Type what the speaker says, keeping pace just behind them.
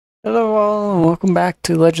Hello all, and welcome back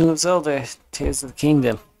to Legend of Zelda, Tears of the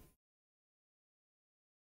Kingdom.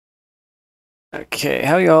 Okay,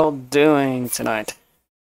 how y'all doing tonight?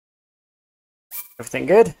 Everything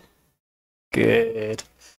good? Good.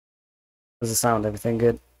 Does it sound everything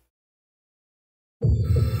good?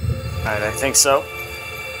 Alright, I think so.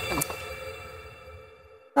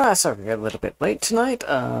 Sorry we got a little bit late tonight.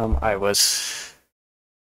 I was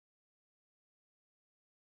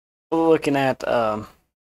looking at,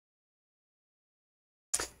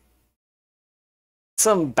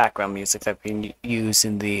 some background music that we can use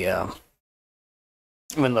in the,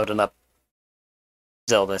 when loading up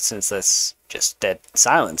Zelda, since that's just dead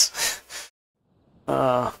silence.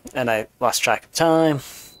 And I lost track of time.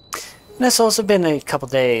 And it's also been a couple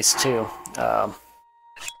days, too.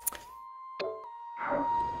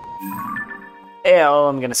 Yeah, all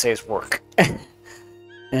I'm gonna say is work.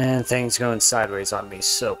 And things going sideways on me,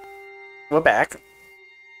 so we're back.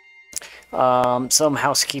 Some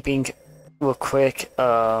housekeeping real quick.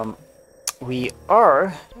 We are,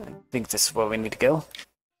 I think this is where we need to go.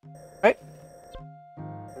 Right?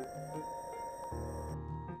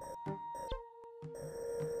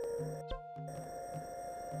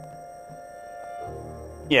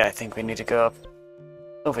 Yeah, I think we need to go up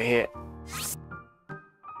over here.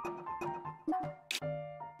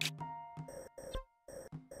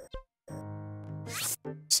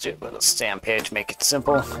 Let's do a little stamp page, make it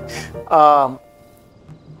simple.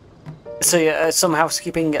 So yeah, some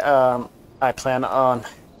housekeeping. I plan on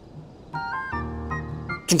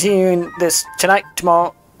continuing this tonight,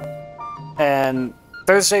 tomorrow, and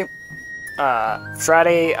Thursday.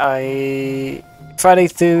 Friday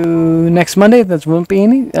through next Monday. There won't be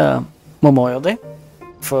any Memorial Day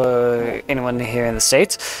for anyone here in the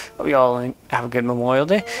States. Hope you all have a good Memorial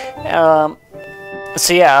Day.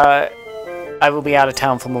 So yeah, I will be out of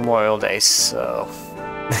town for Memorial Day, so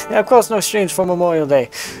of course no streams for Memorial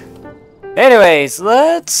Day. Anyways,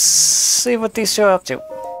 let's see what these two are up to.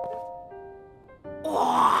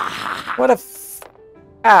 What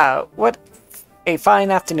a fine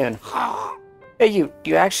afternoon. Hey,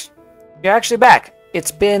 you're actually back. It's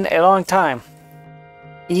been a long time.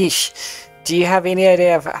 Yeesh. Do you have any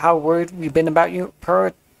idea of how worried we've been about you?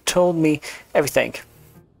 Per told me everything.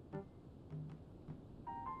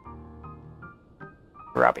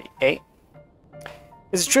 Robbie, eh?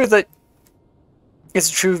 Is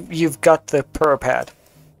it true you've got the Purr pad?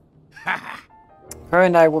 Her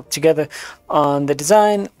and I worked together on the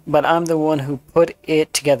design, but I'm the one who put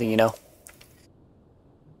it together, you know.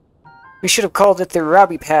 We should have called it the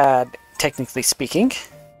Robbie pad, technically speaking.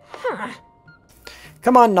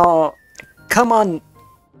 Come on, no. Come on.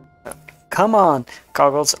 Come on,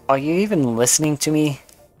 Goggles. Are you even listening to me?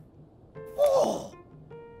 Oh.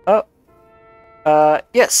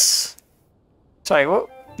 Yes. Sorry, what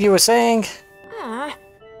you were saying? I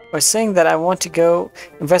was saying that I want to go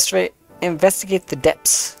investigate the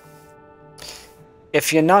depths.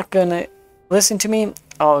 If you're not gonna listen to me,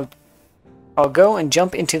 I'll go and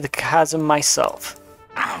jump into the chasm myself.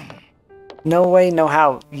 No way, no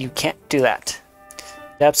how. You can't do that.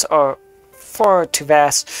 Depths are far too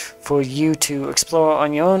vast for you to explore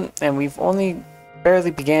on your own, and we've only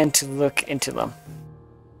barely began to look into them.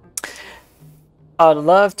 I'd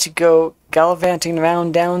love to go gallivanting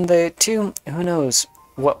around down there too. Who knows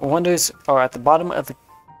what wonders are at the bottom of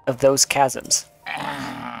those chasms.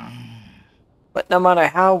 But no matter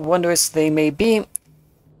how wondrous they may be,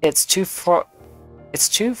 it's too far. I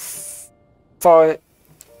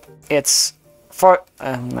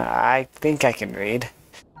think I can read.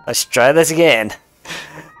 Let's try this again.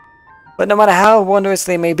 But no matter how wondrous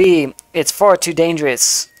they may be, it's far too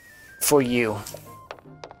dangerous for you.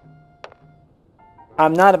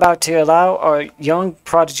 I'm not about to allow our young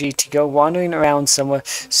prodigy to go wandering around somewhere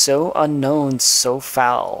so unknown, so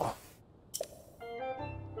foul.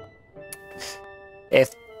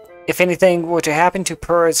 If anything were to happen to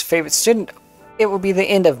Purr's favorite student, it will be the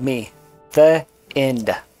end of me. The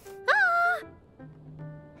end.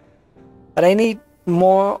 But I need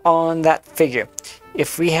more on that figure.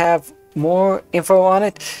 If we have more info on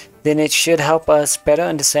it, then it should help us better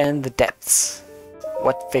understand the depths.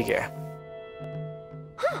 What figure?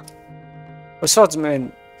 Oh,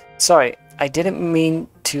 Swordsman, sorry, I didn't mean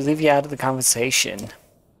to leave you out of the conversation.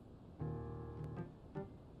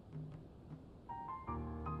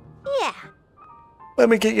 Yeah. Let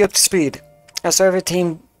me get you up to speed. Our survey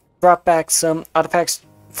team brought back some artifacts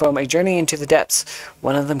from a journey into the depths.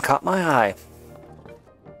 One of them caught my eye.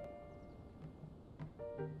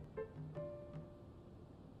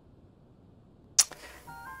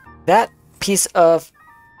 That piece of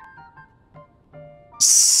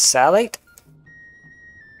salate?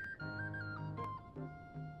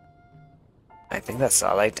 I think that's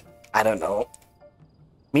Starlight. I don't know.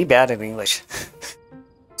 Me bad at English.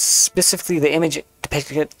 Specifically the image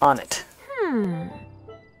depicted on it.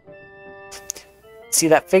 See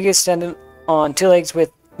that figure standing on two legs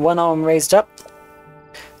with one arm raised up?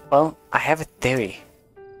 Well, I have a theory.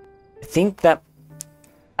 I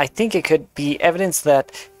think it could be evidence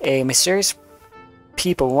that a mysterious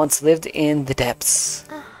people once lived in the depths.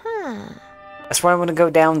 That's why I want to go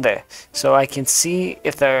down there, so I can see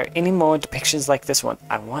if there are any more depictions like this one.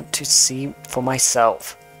 I want to see for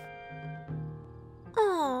myself.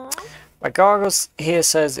 My goggles here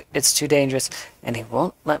says it's too dangerous, and he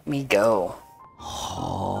won't let me go.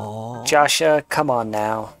 Josha, come on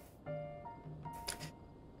now.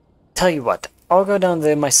 Tell you what, I'll go down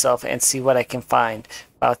there myself and see what I can find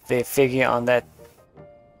about the figure on that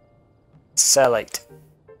satellite.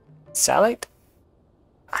 Satellite?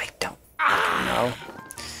 I don't know.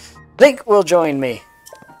 Link will join me.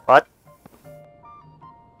 What?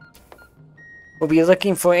 We'll be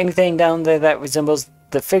looking for anything down there that resembles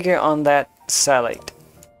the figure on that satellite.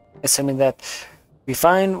 Assuming that we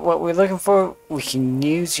find what we're looking for, we can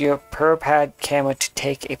use your PurPad camera to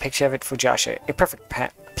take a picture of it for Josha. A perfect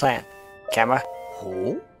plan. Camera?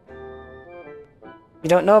 You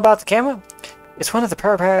don't know about the camera? It's one of the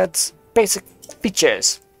PurPad's basic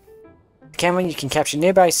features. The camera, you can capture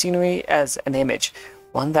nearby scenery as an image.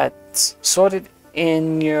 One that's sorted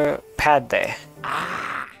in your pad there.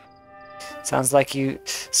 Sounds like you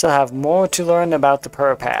still have more to learn about the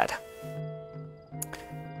PurPad.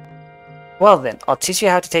 Well then, I'll teach you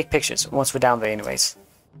how to take pictures once we're down there anyways.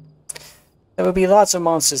 There will be lots of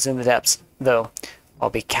monsters in the depths, though. I'll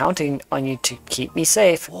be counting on you to keep me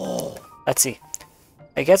safe. Let's see.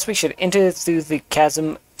 I guess we should enter through the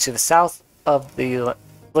chasm to the south of the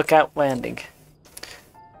lookout landing.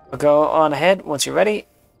 We'll go on ahead once you're ready.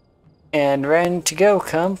 And ready to go,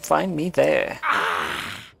 come find me there.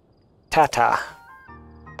 Ta-ta.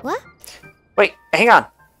 What? Wait, hang on.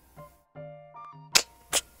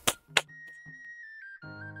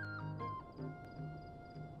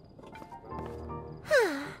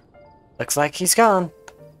 Looks like he's gone.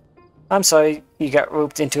 I'm sorry you got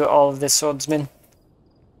roped into all of this, swordsman.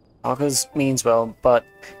 Algo's means well, but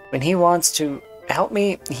when he wants to help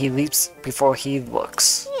me, he leaps before he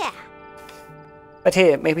looks. Yeah. But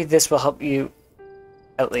here, maybe this will help you,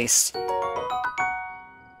 at least.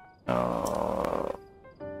 Oh.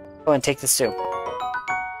 Go and take this too.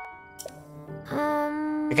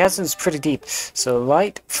 The chasm's pretty deep, so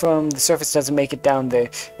light from the surface doesn't make it down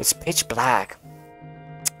there. It's pitch black.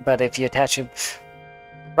 But if you attach a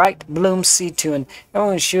bright bloom seed to an arrow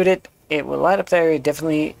and shoot it, it will light up the area.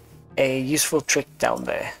 Definitely a useful trick down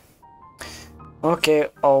there. Okay,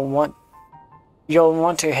 you'll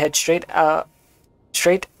want to head straight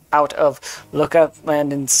out of Lookout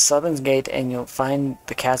Landing's southern gate, and you'll find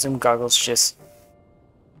the chasm goggles just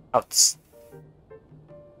out.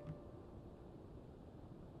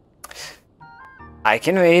 I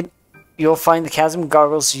can read. You'll find the chasm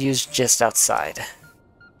goggles used just outside.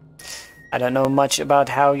 I don't know much about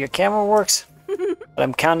how your camera works, but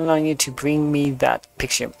I'm counting on you to bring me that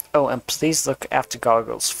picture. Oh, and please look after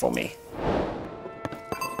goggles for me.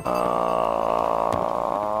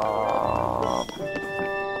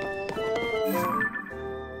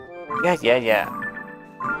 Yeah.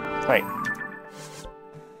 Right.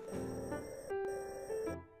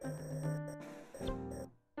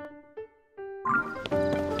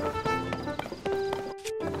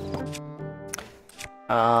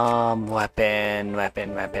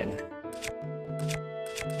 Weapon.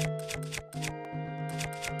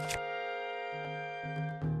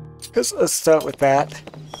 Let's start with that.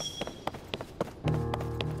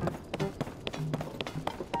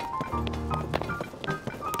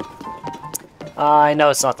 I know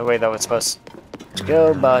it's not the way that was supposed to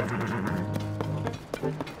go, but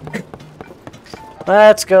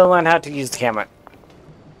let's go learn how to use the camera.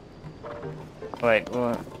 Wait,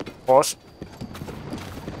 pause.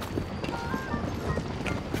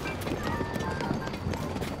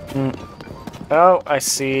 Oh, I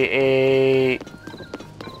see a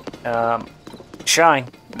shine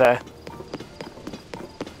there.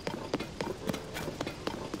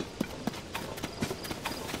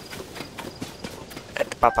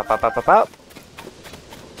 Pop.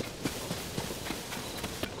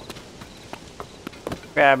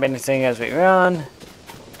 Grab anything as we run.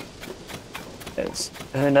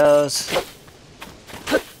 Who knows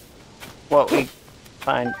what we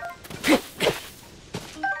find.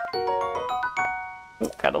 Ooh,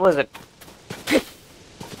 got a lizard.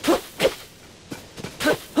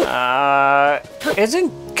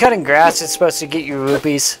 Isn't cutting grass supposed to get you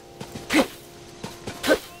rupees?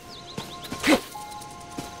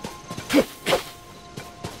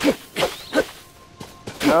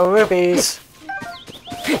 rupees.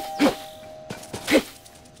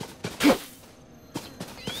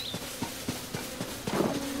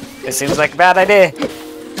 It seems like a bad idea.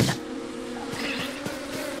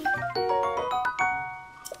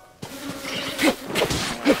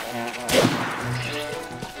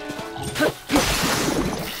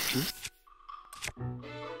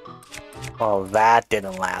 Well, that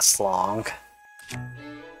didn't last long.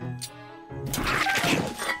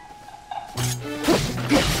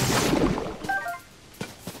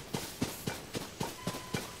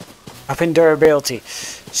 Up in durability.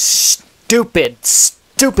 Stupid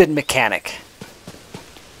mechanic.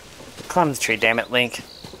 Climb the tree, damn it, Link.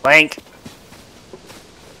 Link!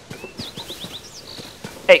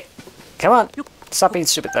 Hey, come on. Stop being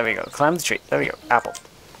stupid. There we go. Climb the tree. There we go. Apple.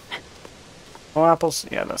 More apples?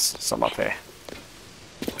 Yeah, there's some up here.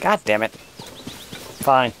 God damn it.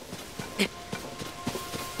 Fine.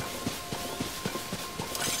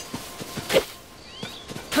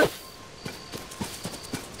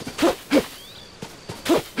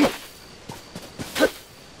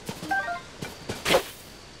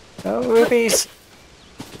 Oh, rupees!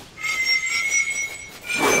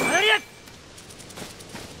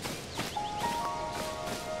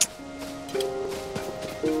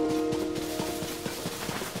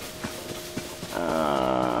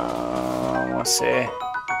 Let's see.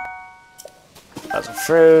 Got some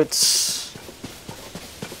fruits.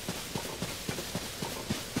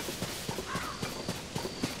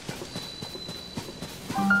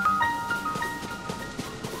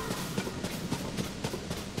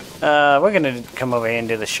 We're gonna come over here and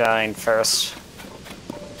do the shine first.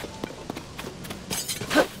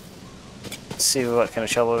 See what kind of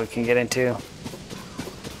trouble we can get into.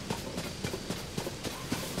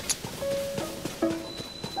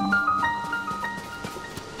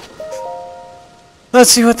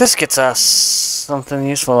 Let's see what this gets us. Something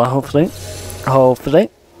useful, hopefully. Hopefully.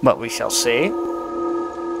 But we shall see.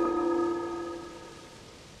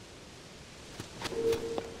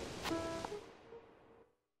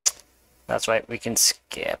 That's right, we can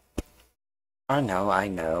skip. I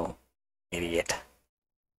know. Idiot.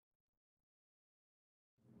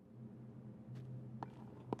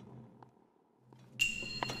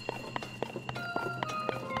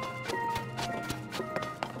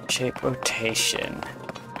 Shape rotation.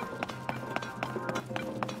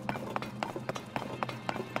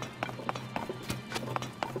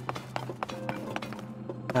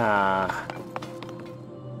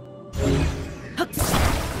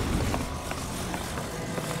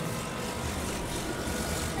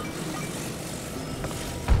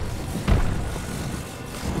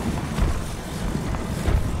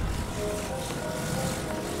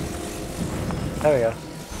 There we go.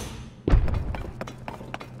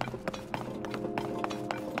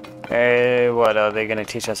 Hey, what are they gonna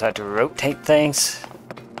teach us how to rotate things?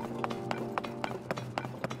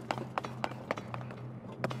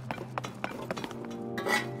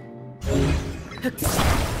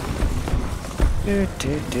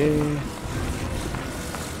 Do.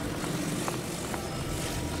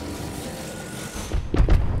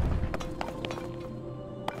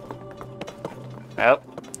 Oh,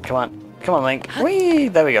 come on, Link. Whee!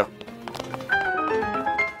 There we go.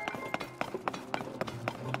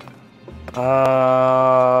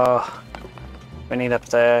 We need up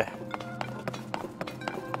there.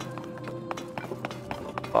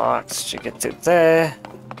 Box to get to there.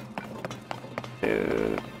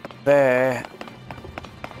 To there.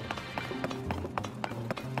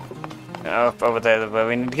 Up over there where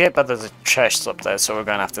we need to get, but there's a chest up there, so we're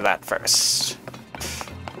going after that first.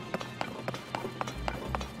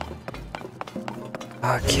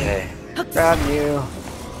 Okay. Grab you.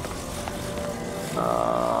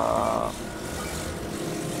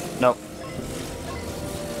 Nope.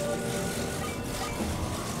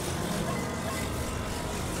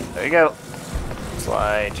 There you go.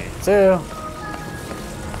 Slide you through.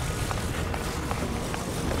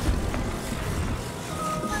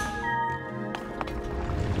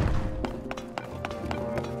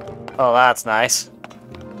 Oh, that's nice.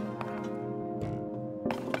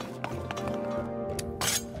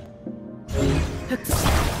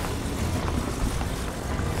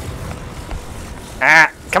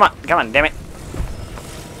 Ah, come on, damn it.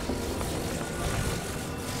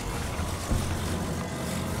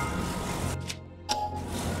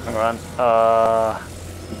 Hang on,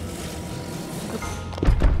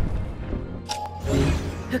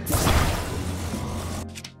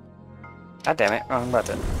 God damn it, wrong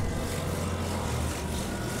button.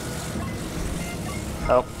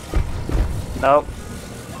 Nope. Nope.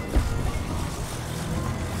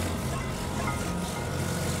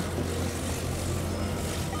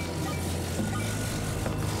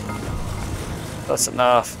 Close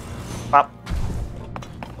enough. Pop.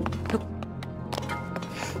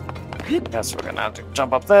 Guess we're gonna have to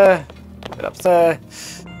jump up there. Get up there.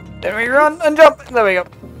 Then we run and jump. There we go.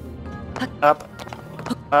 Up.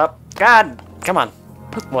 Up. God! Come on.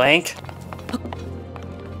 Blank.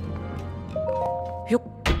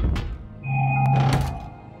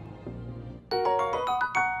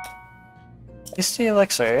 Is the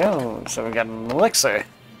elixir? Oh, so we got an elixir.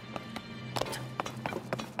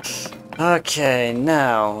 Okay,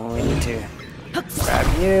 now we need to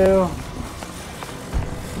grab you.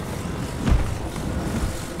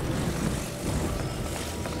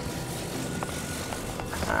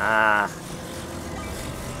 Ah.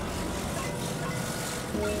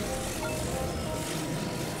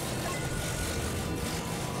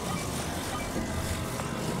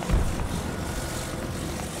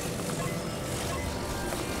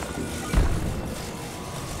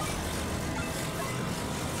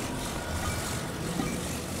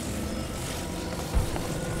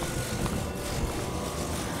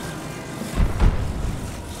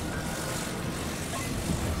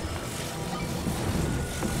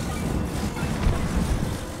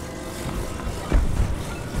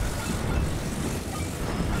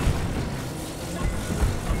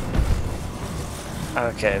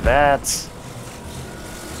 Okay, that's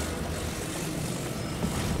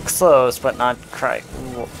close, but not quite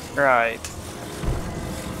right.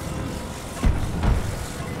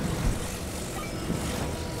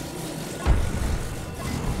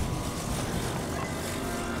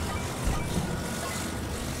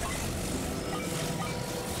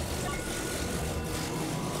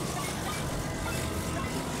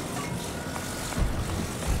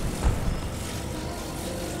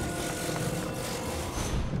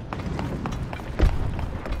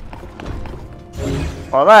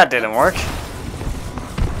 Well, that didn't work.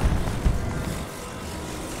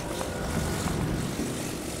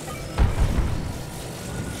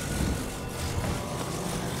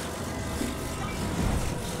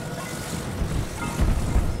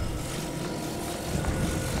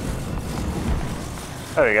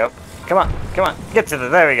 There we go. Come on, come on, get to the,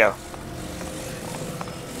 there we go.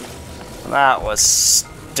 That was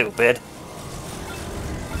stupid.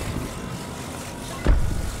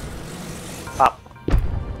 Up.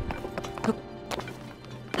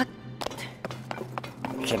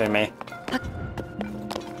 Kidding me?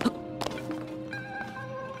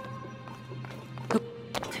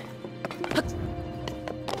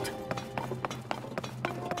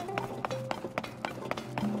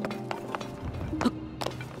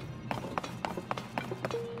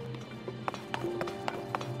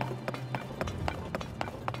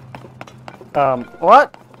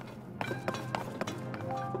 What?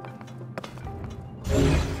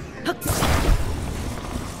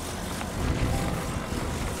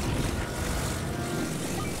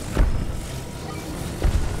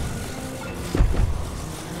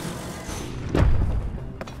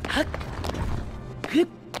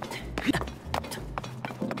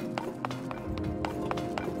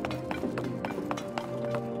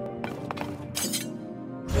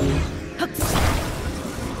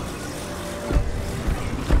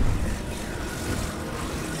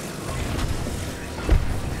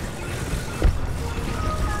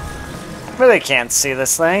 Really can't see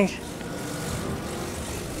this thing.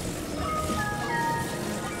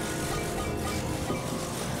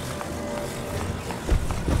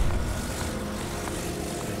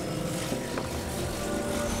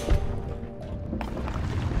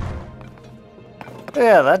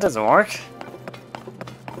 Yeah, that doesn't work.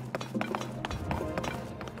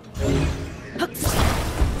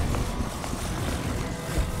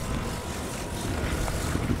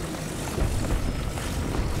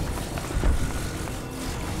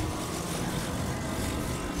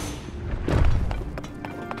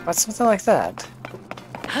 What's something like that?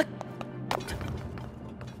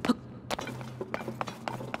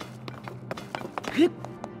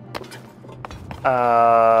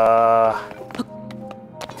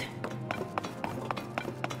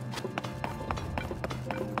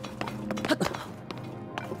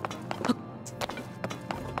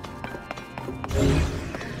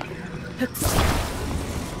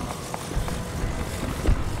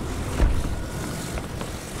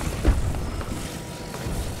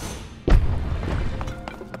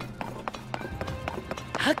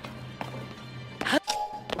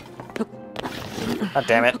 Oh,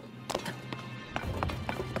 damn it.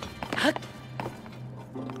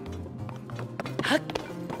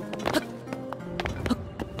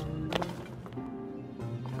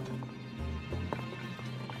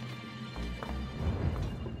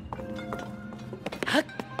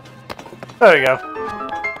 There we go.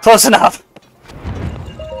 Close enough.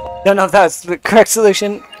 Don't know if that's the correct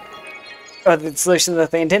solution or the solution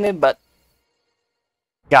that they intended, but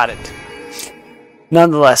got it.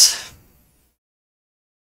 Nonetheless.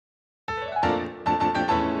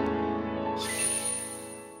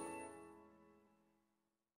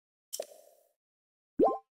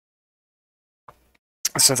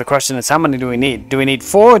 So the question is, how many do we need? Do we need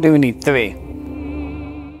 4 or do we need 3?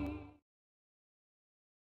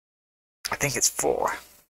 I think it's 4.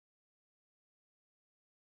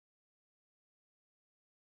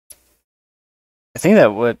 I think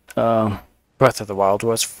that what Breath of the Wild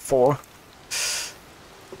was 4.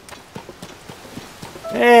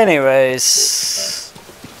 Anyways.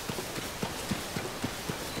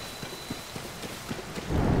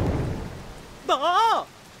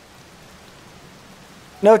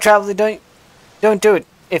 No, Traveler, don't do it.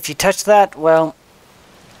 If you touch that, well...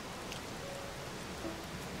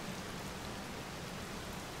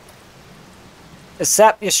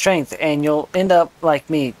 sap your strength, and you'll end up like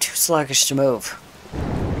me, too sluggish to move.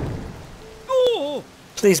 Oh.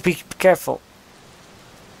 Please be careful.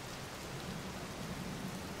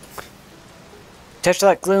 Touch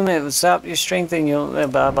that gloom, it will sap your strength, and you'll...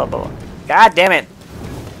 blah, blah, blah. God damn it!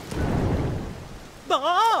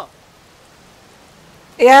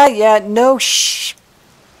 Yeah, no shh.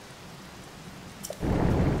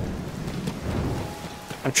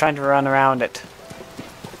 I'm trying to run around it.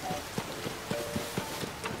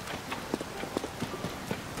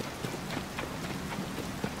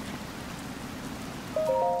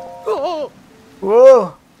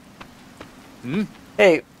 Whoa! Hmm?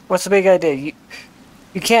 Hey, what's the big idea?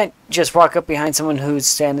 You can't just walk up behind someone who's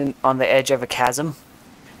standing on the edge of a chasm.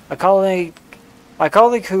 My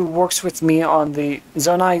colleague who works with me on the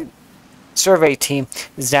Zonai survey team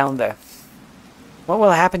is down there. What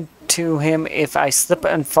will happen to him if I slip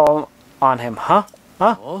and fall on him, huh?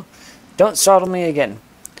 Huh? Oh. Don't startle me again.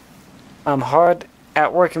 I'm hard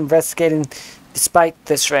at work investigating despite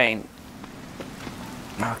this rain.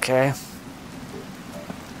 Okay.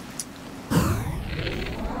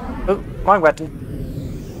 Oh, wrong button.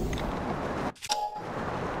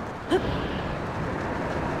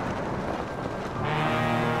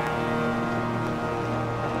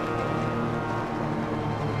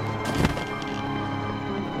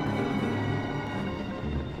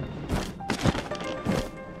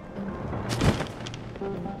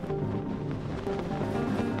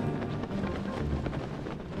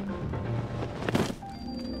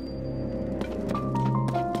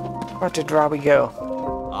 Where did Robbie go?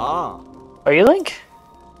 Ah. Are you Link?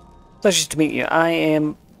 Pleasure to meet you. I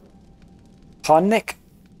am Nick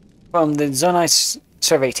from the Zonai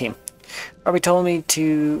survey team. Robbie told me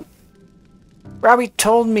to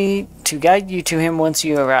guide you to him once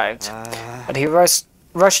you arrived. But he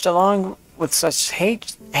rushed along with such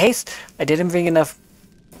haste, I didn't bring enough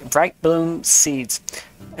bright bloom seeds.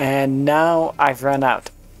 And now I've run out.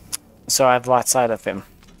 So I've lost sight of him.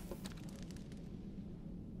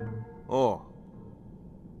 Oh.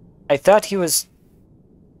 I thought he was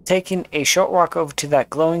taking a short walk over to that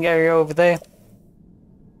glowing area over there.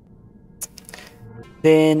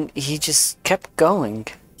 Then he just kept going.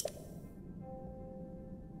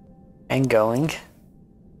 And going.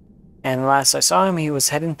 And last I saw him, he was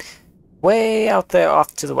heading way out there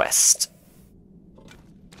off to the west.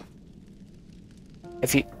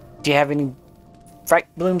 Do you have any bright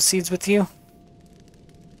bloom seeds with you?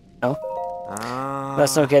 No?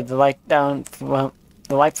 That's no good. The light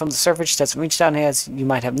from the surface doesn't reach down here, as you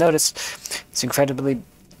might have noticed. It's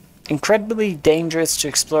incredibly dangerous to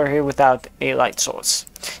explore here without a light source.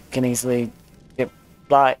 You can easily get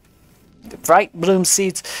bright bloom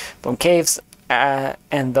seeds from caves,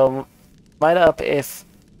 and they'll light up if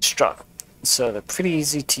struck. So they're pretty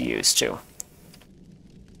easy to use too.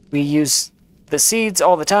 We use the seeds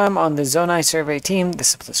all the time on the Zonai survey team. The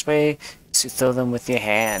simplest way is to throw them with your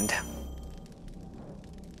hand.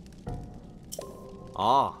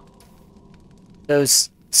 Ah. Those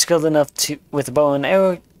skilled enough with a bow and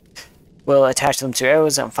arrow will attach them to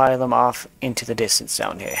arrows and fire them off into the distance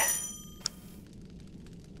down here.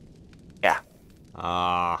 Yeah.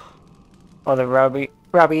 Ah. Although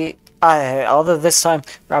this time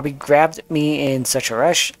Robbie grabbed me in such a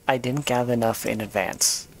rush, I didn't gather enough in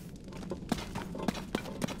advance.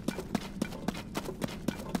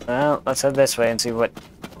 Well, let's head this way and see what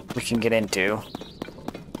we can get into.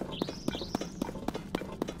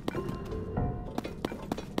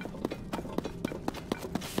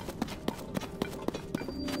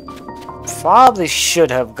 Probably should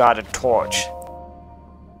have got a torch.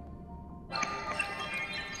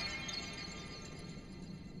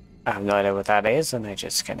 I have no idea what that is, and I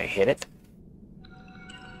just kind of hit it.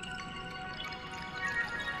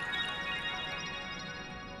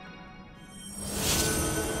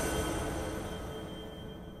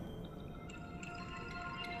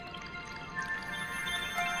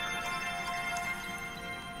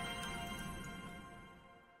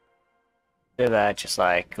 Did that just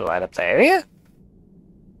like light up the area?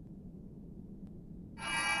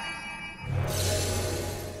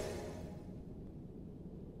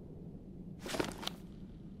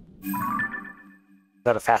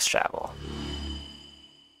 Go to fast travel.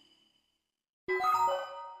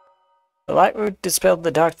 The light route dispelled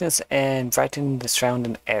the darkness and brightened the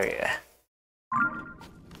surrounding area.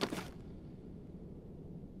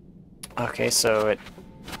 Okay, so it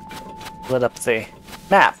lit up the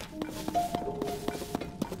map.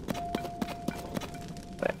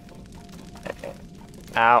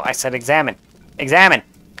 Ow, I said examine. Examine!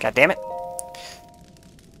 God damn it.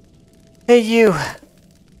 Hey you!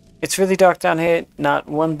 It's really dark down here, not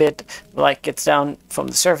one bit. The light gets down from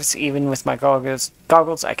the surface, even with my goggles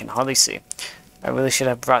I can hardly see. I really should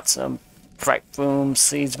have brought some bright bloom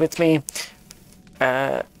seeds with me.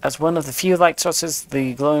 As one of the few light sources,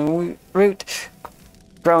 the glowing root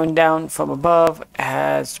growing down from above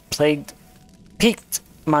has piqued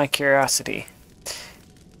my curiosity.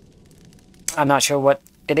 I'm not sure what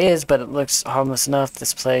it is, but it looks harmless enough.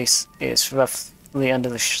 This place is roughly under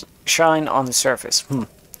the shine on the surface.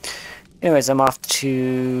 Anyways, I'm off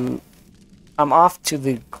to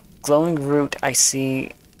the glowing root I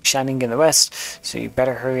see shining in the west, so you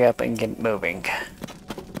better hurry up and get moving.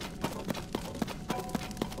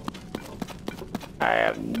 I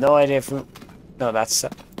have no idea if we... No, that's...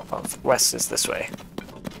 west is this way.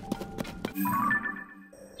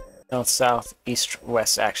 North, south, east,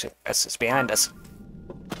 west. Actually, west is behind us.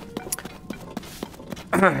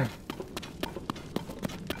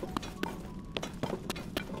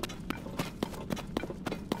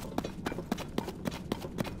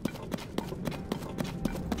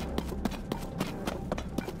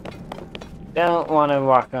 Don't want to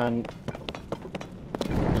walk on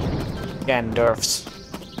Gandorf's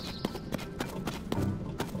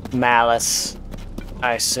malice,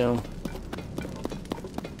 I assume.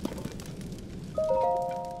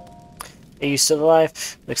 Are you still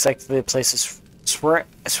alive? Looks like the place is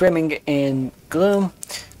swimming in gloom.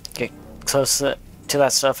 Get close to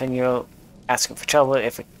that stuff and you'll ask him for trouble.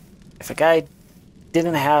 If a guy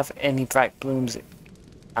didn't have any bright blooms,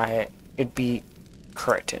 it'd be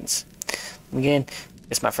curtains. Again,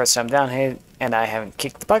 it's my first time down here, and I haven't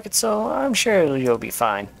kicked the bucket, so I'm sure you'll be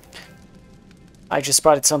fine. I just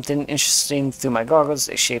spotted something interesting through my goggles.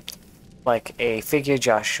 It's shaped like a figure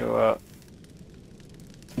Joshua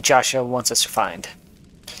wants us to find.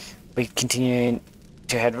 We continue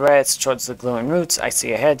to head west towards the glowing roots. I see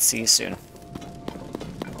you ahead. See you soon.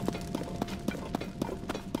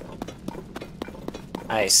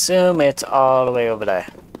 I assume it's all the way over there.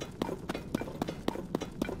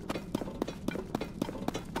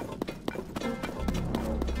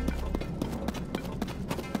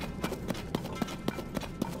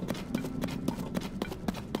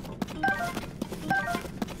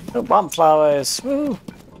 Oh, bomb flowers! Woo!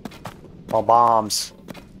 More bombs.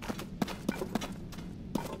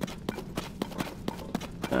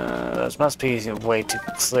 There must be a way to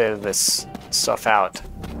clear this stuff out.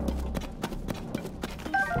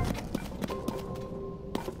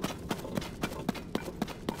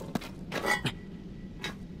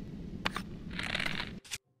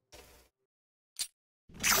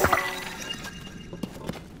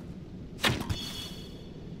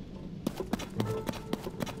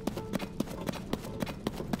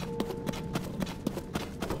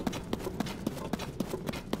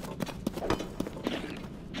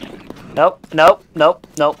 Nope, nope, nope,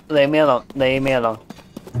 nope. Leave me alone. Leave me alone.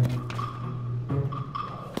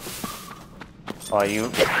 Are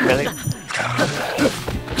you really?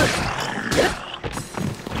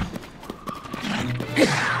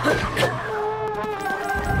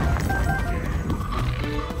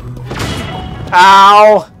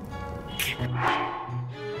 Ow!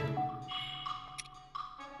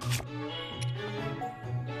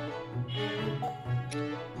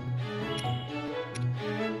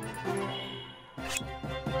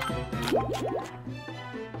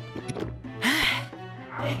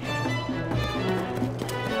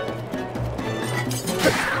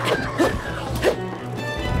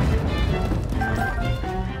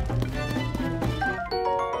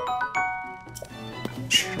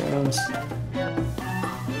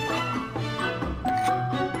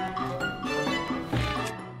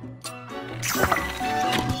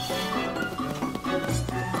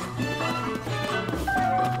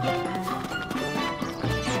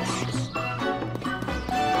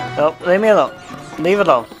 Nope, leave me alone. Leave it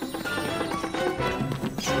alone.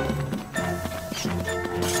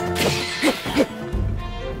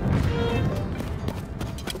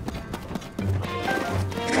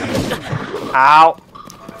 Ow.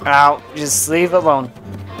 Ow. Just leave it alone.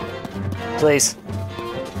 please.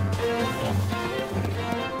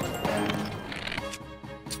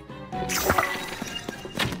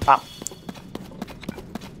 Pop.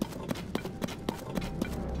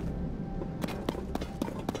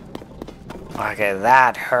 Okay,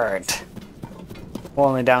 that hurt. We're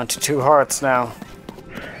only down to 2 hearts now.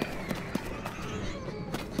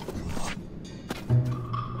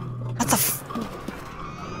 What the f...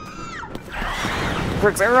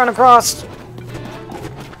 Bricks, they run across!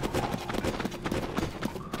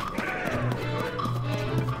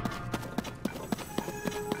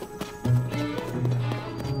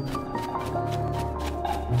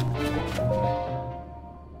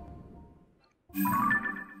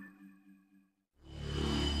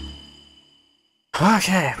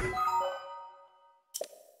 Okay.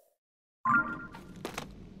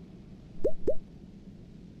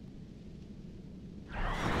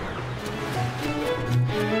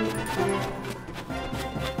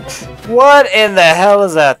 What in the hell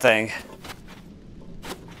is that thing?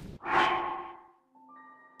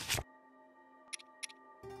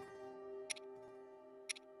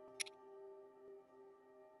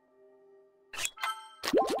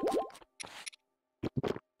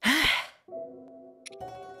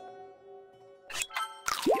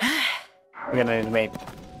 We're gonna need to make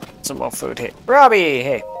some more food here. Robbie,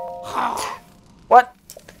 hey. What?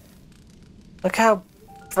 Look how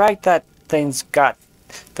bright that thing's got.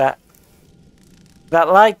 That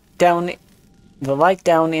light down, the light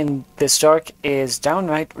down in this dark is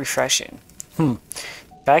downright refreshing. In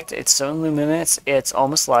fact, it's so luminous, it's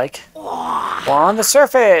almost like we're on the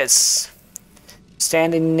surface.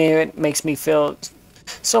 Standing near it makes me feel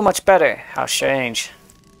so much better. How strange.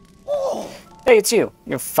 Hey, it's you.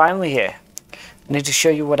 You're finally here. I need to show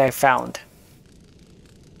you what I found.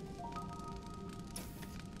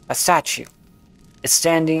 A statue. It's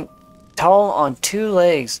standing tall on 2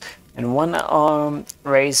 legs and 1 arm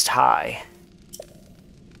raised high.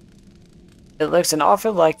 It looks an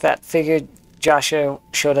awful like that figure Josha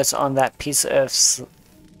showed us on that piece of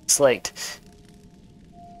slate.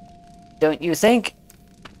 Don't you think?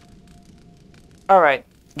 Alright,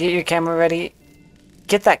 get your camera ready.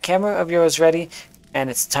 Get that camera of yours ready, and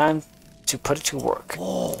it's time to put it to work.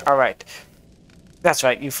 Alright. That's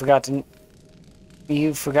right, you've forgotten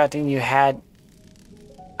you had...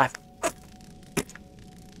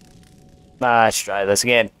 Let's try this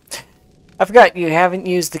again. I forgot you haven't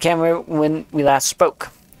used the camera when we last spoke.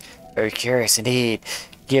 Very curious indeed,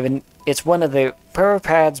 given it's one of the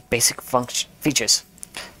PowerPad's basic features.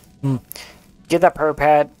 Give me that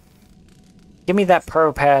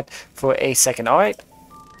PowerPad for a second, alright?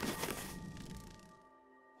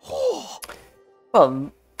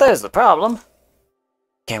 Well, there's the problem.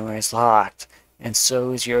 Camera is locked, and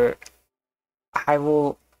so is your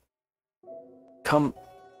Hyrule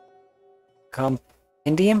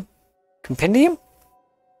compendium? Compendium?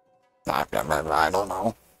 I don't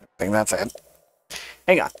know. I think that's it.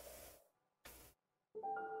 Hang on.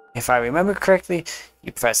 If I remember correctly,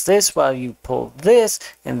 you press this while you pull this,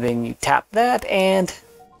 and then you tap that, and...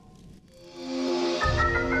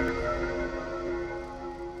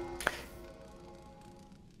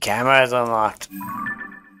 Camera is unlocked.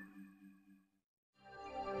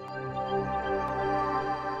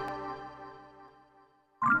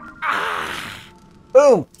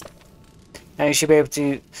 Boom! Now you should be able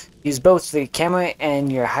to use both the camera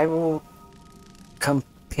and your Hyrule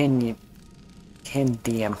compendium.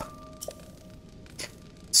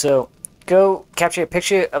 So, go capture a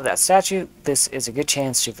picture of that statue. This is a good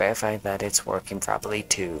chance to verify that it's working properly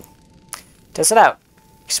too. Test it out.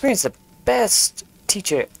 Experience is the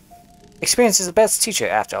best teacher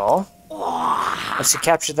after all. Once you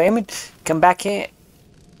capture the image, come back here.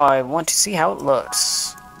 I want to see how it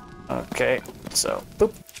looks. Okay, so,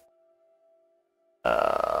 boop.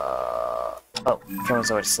 Oh,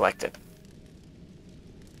 camera's already selected.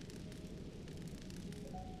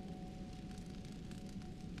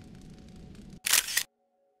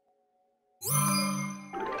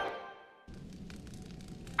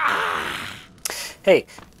 Hey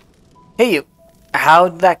you,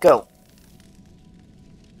 how'd that go?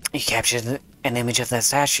 You captured an image of that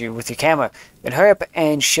statue with your camera. Then hurry up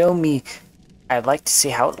and show me. I'd like to see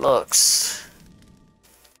how it looks.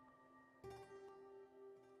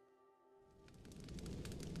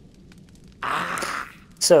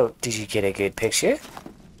 So, did you get a good picture?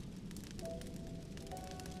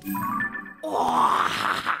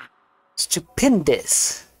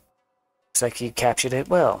 Stupendous! Looks like you captured it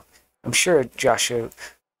well. I'm sure Joshua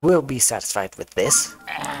will be satisfied with this.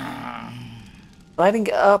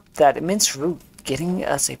 Lighting up that immense root, getting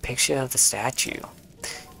us a picture of the statue.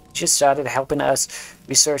 just started helping us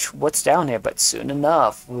research what's down here, but soon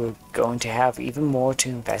enough, we're going to have even more to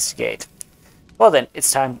investigate. Well then,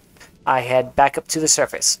 it's time I head back up to the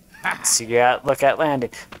surface. See you out, look at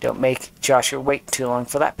landing. Don't make Joshua wait too long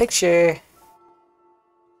for that picture.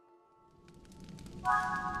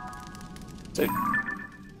 So,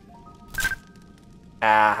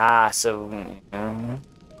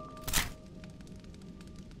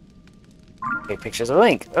 okay, pictures of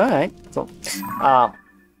Link. Alright, cool.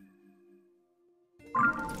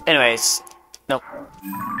 Anyways, nope.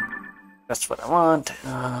 That's what I want.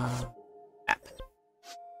 Map.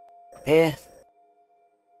 Here.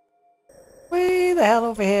 Way the hell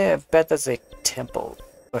over here? I bet there's a temple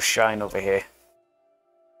or shrine over here.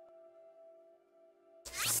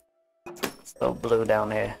 It's a little blue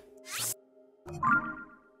down here.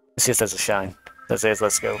 Let's see if there's a shrine. There is,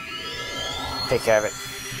 let's go. Take care of it.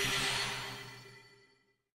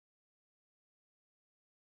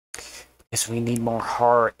 Guess we need more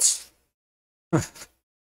hearts.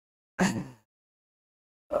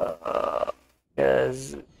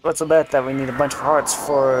 Because what's the bet that we need a bunch of hearts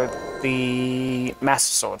for the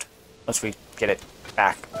Master Sword? Once we get it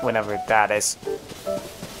back, whenever that is.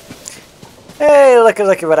 Hey, look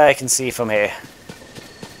at what I can see from here.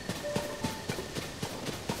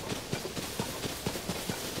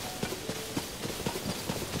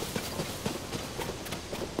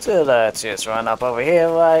 So let's just run up over here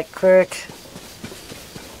right quick.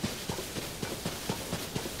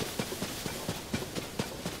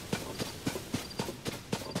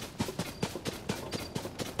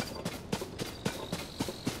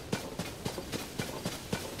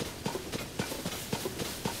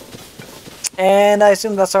 And I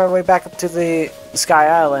assume that's our way back up to the Sky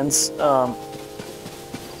Islands.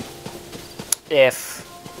 If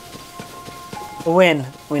when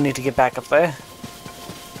we need to get back up there.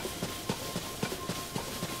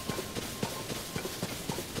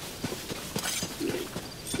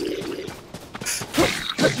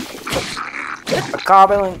 A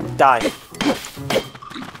carbon die.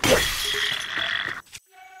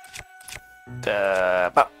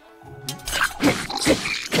 But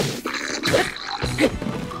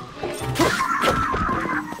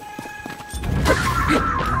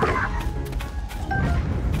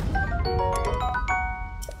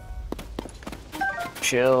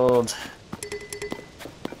shield.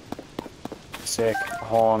 Sick.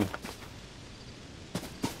 Horn.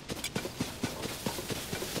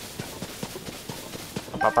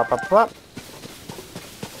 Pop, pop, pop, pop.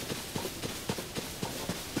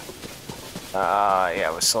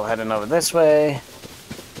 Yeah, we're still heading over this way.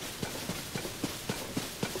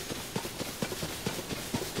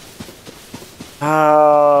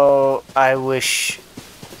 Oh, I wish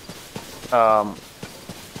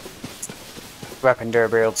weapon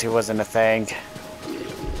durability wasn't a thing.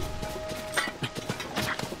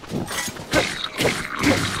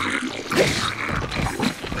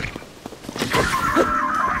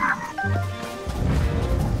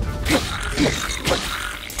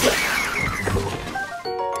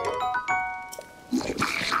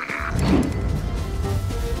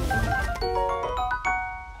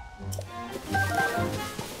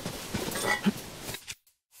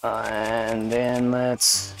 And then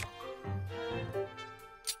let's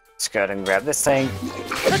go ahead and grab this thing.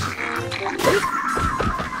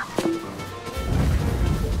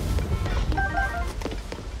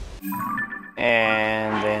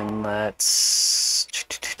 And then let's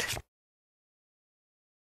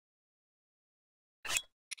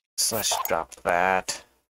drop that.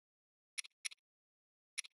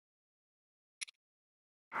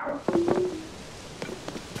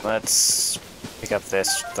 Let's pick up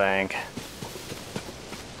this thing.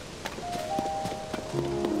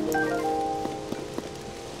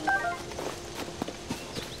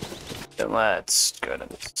 Then let's go ahead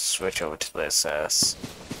and switch over to this as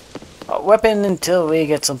a weapon until we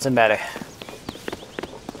get something better.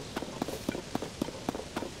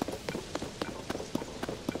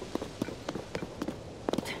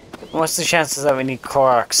 What's the chances that we need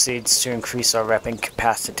Korok seeds to increase our weapon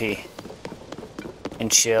capacity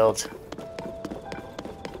and shield?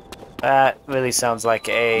 That really sounds like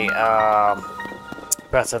a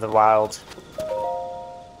Breath of the Wild.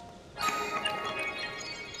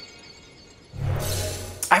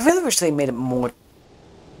 I really wish they made it more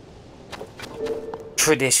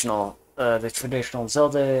traditional. The traditional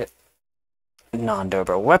Zelda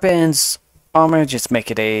non-durable weapons, armor. Just make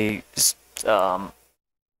it a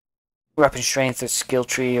weapon strength or skill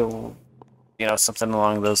tree, or something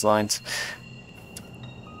along those lines.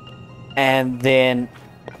 And then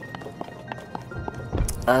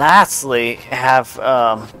lastly, have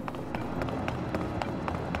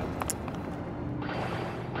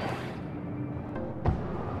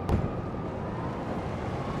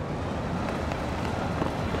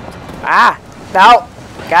Ah! No!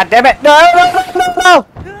 God damn it! No! No! No! No! No!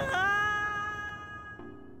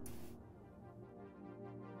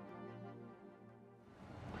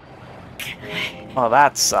 Oh,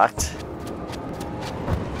 that sucked.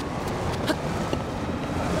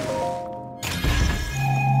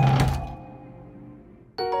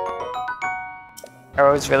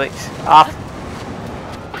 Arrow's really off.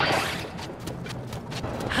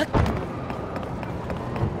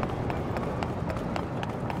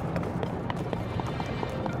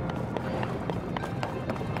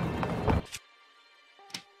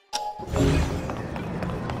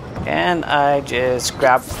 And I just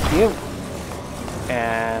grab you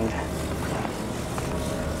and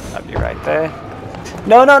grab you right there.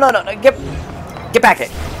 No, no, no, no, no. Get back here.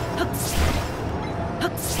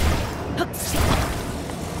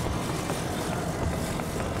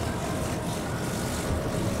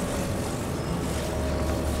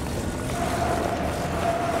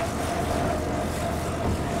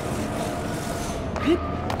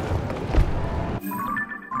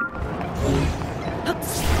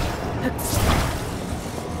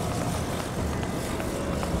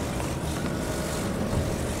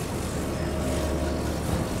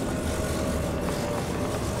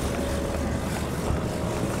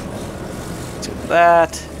 Do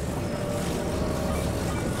that.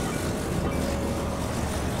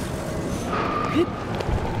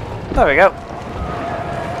 There we go.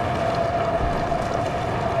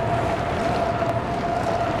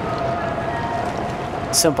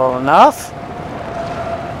 Simple enough.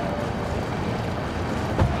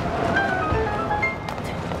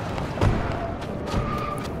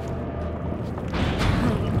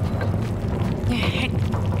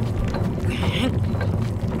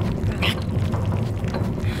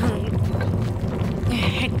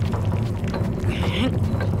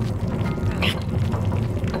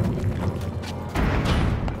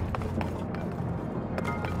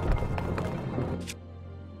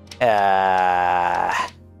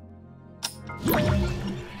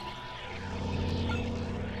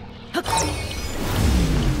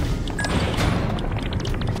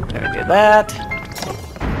 There we do that.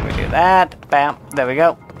 We do that. Bam. There we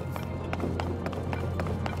go.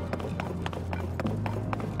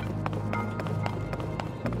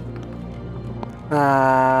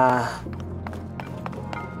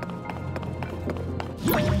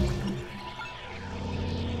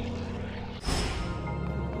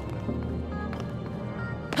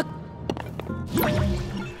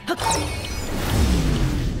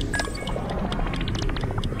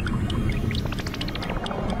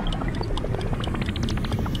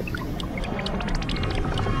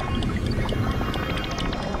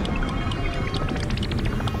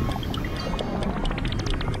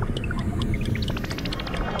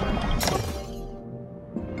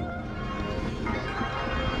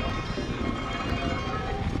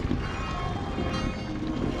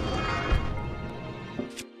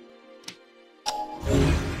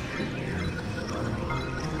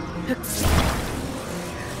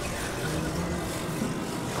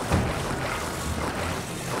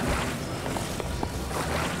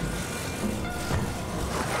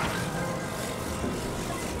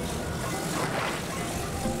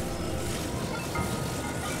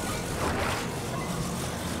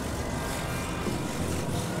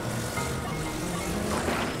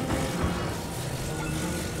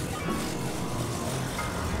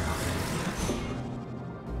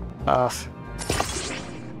 Off.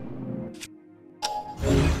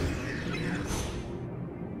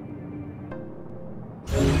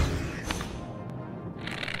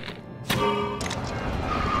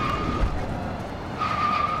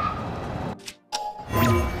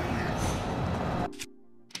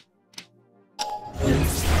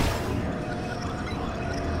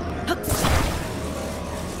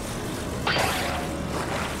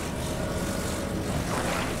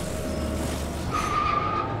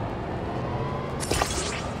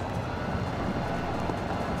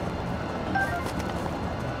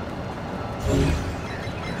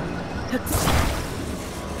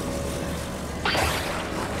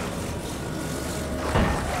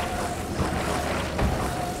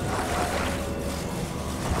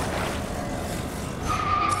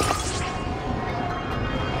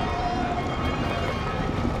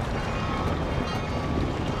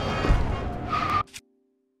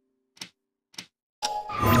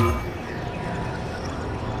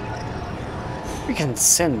 We can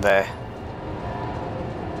send there.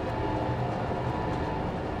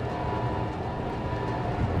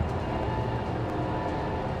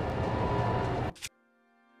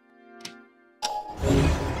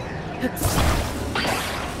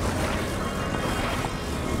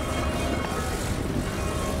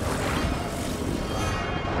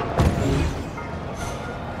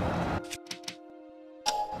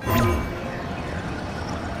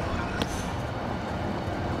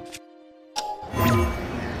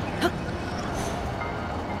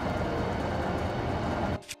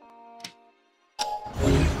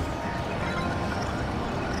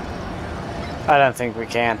 I don't think we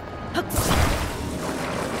can.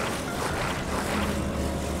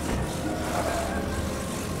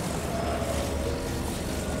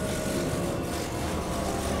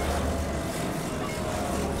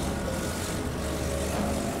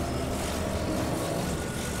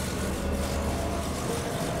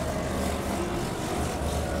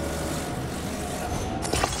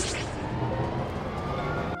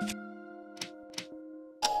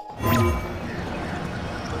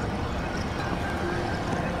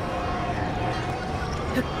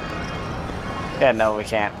 Yeah, no, we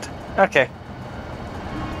can't. Okay.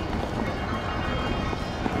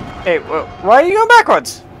 Hey, why are you going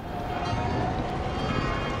backwards?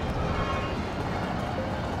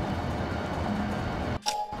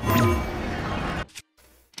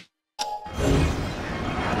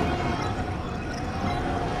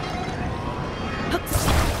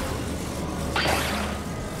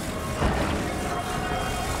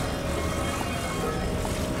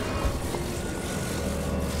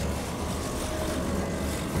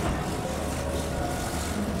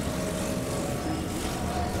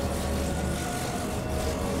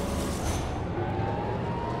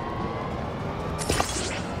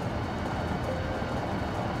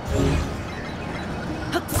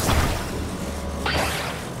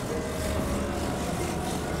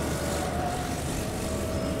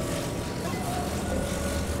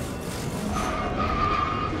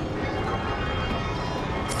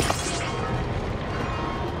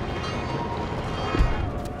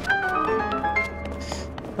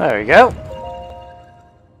 There we go.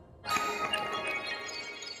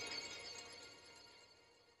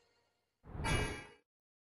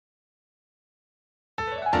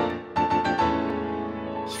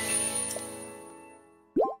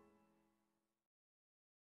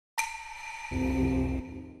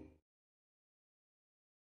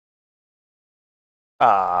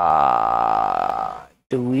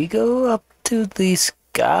 Do we go up to the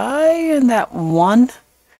sky in that one?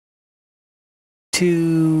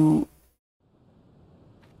 To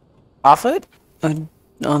off it? Oh,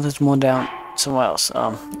 there's one down somewhere else.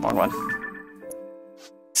 Wrong one.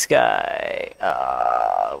 Sky.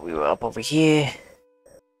 We were up over here.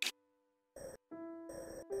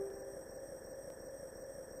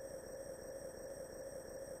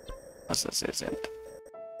 What's this? Isn't?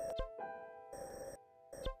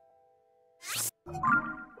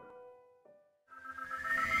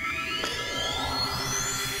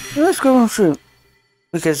 Let's go through.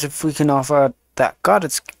 Because if we can offer that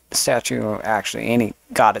goddess statue, or actually any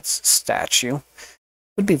goddess statue,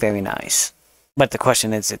 would be very nice. But the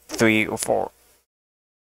question is it 3 or 4?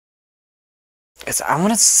 Because I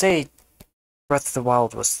want to say Breath of the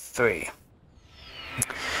Wild was 3.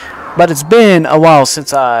 But it's been a while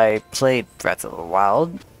since I played Breath of the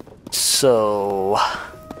Wild, so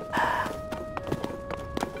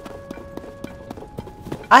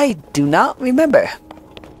I do not remember.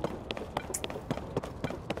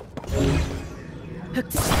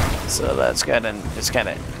 So that's good, and just kind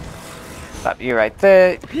of stop you right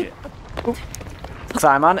there. Oop.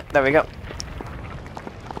 Climb on it. There we go.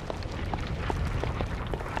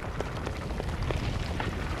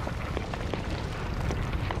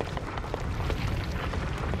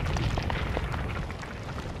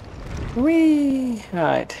 Whee!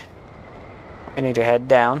 Alright. I need to head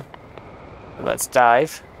down. Let's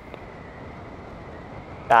dive.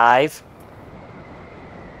 Dive.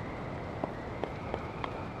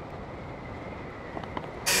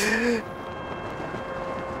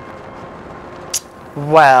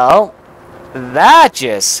 Well, that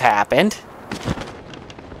just happened.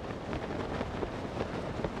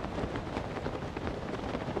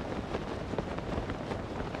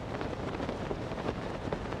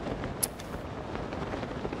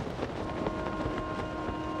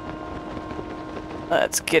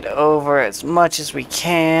 Let's get over as much as we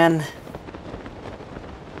can.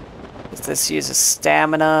 Let's use a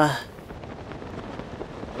stamina.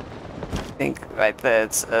 I think right there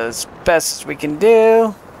it's as best as we can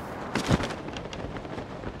do.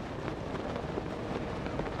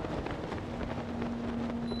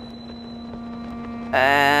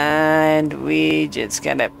 And we just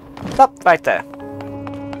gonna stop right there.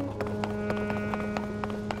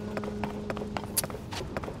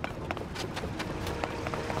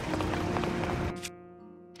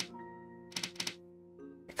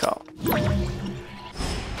 Cool.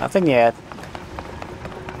 Nothing yet.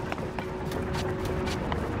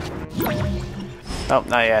 Nope,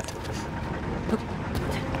 not yet.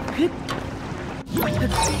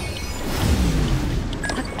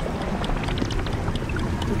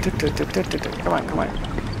 Come on, come on.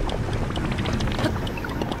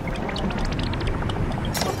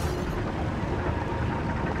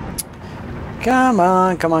 Come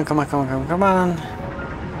on, come on, come on, come on, come on, come on.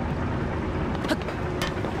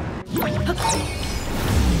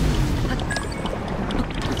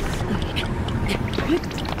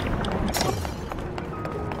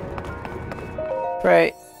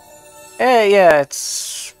 Right. Yeah,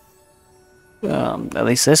 it's... at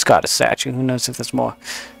least this got a statue. Who knows if there's more.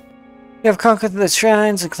 You have conquered the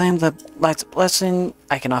shrines and claimed the light's blessing.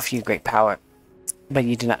 I can offer you great power. But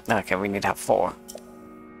you do not... Okay, we need to have 4.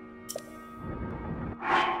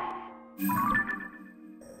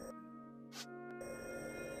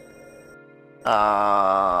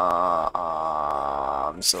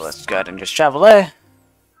 So let's go ahead and just travel there.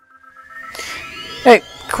 Hey,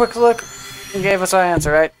 quick look. You gave us our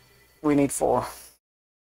answer, right? We need 4.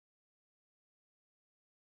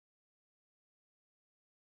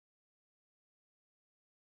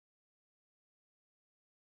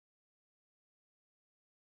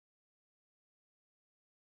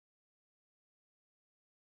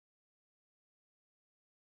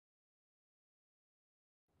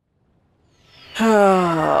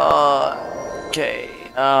 Okay,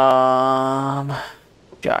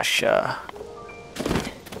 Josha.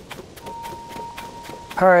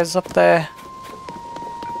 Her is up there.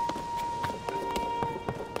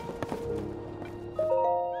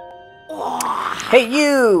 Hey,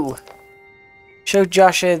 you! Show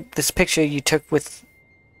Josha this picture you took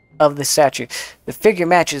of the statue. The figure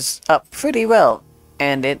matches up pretty well,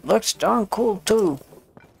 and it looks darn cool too.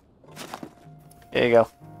 There you go.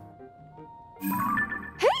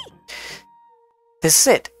 Hey! This is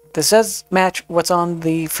it. This does match what's on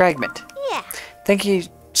the fragment. Yeah. Thank you,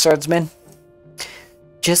 swordsman.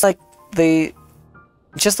 Just like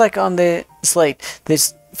on the slate,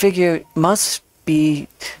 this figure must be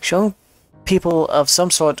showing people of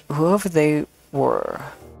some sort, whoever they were.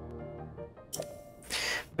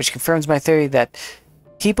 Which confirms my theory that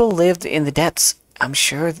people lived in the depths. I'm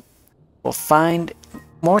sure we'll find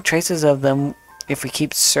more traces of them if we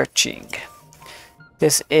keep searching.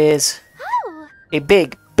 This is a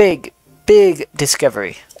big, big, big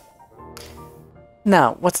discovery.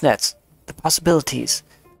 Now, what's next? The possibilities.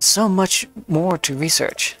 So much more to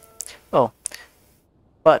research. Oh,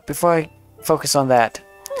 but before I focus on that,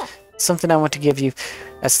 something I want to give you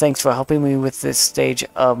as thanks for helping me with this stage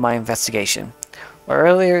of my investigation. Our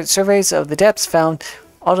earlier surveys of the depths found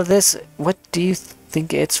all of this. What do you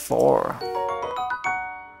think it's for?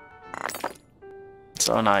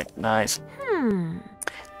 So nice.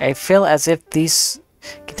 I feel as if these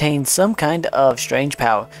contain some kind of strange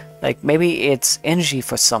power. Like maybe it's energy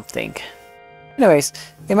for something. Anyways,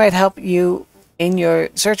 they might help you in your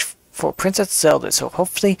search for Princess Zelda, so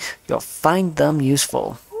hopefully you'll find them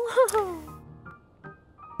useful.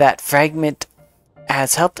 That fragment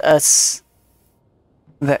has helped us...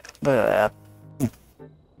 Let's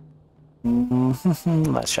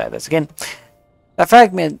try this again. That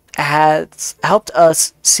fragment has helped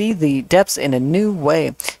us see the depths in a new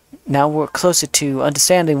way. Now we're closer to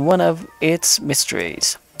understanding one of its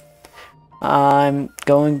mysteries. I'm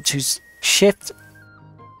going to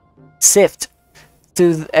sift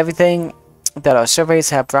through everything that our surveys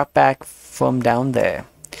have brought back from down there.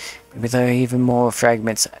 Maybe there are even more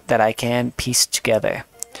fragments that I can piece together.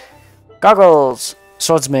 Goggles!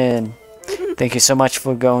 Swordsman! Thank you so much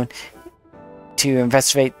for going to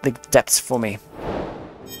investigate the depths for me.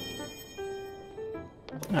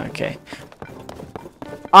 Okay.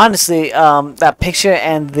 Honestly, that picture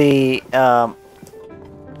and the,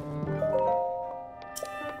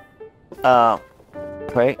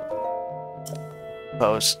 wait.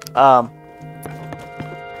 Pose.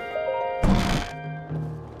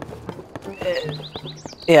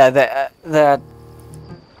 Yeah, that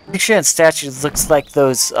picture and statue looks like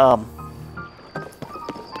those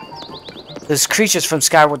creatures from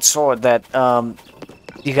Skyward Sword that,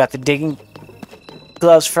 you got the digging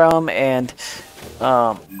gloves from, and,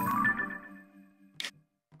 all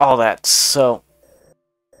that, so...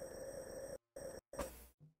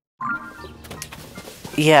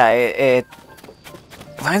 Yeah, it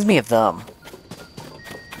reminds me of them.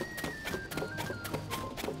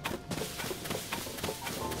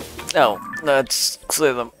 Oh, let's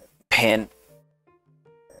clear the pin.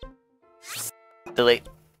 Delete.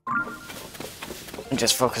 And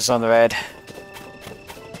just focus on the red.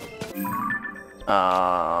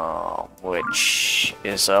 Which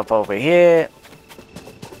is up over here.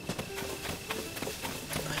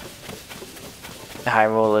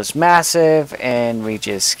 Hyrule is massive, and we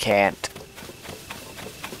just can't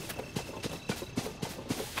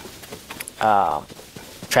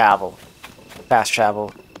fast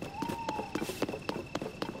travel,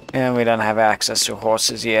 and we don't have access to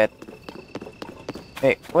horses yet.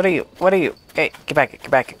 Hey, what are you? Hey, get back,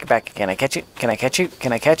 get back, get back. Can I catch you? Can I catch you?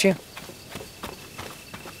 Can I catch you?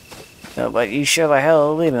 No, but you sure the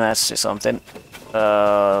hell leading us to something.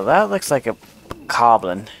 That looks like a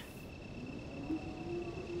goblin.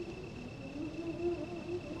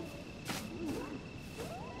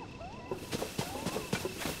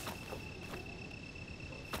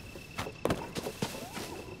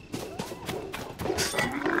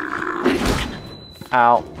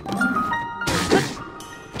 Ow.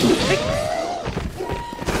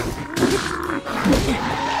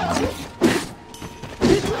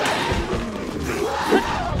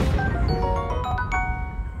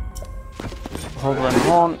 Hold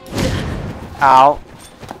on. Ow.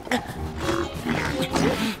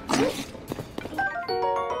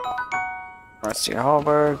 Rusty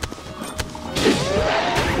Hallberg.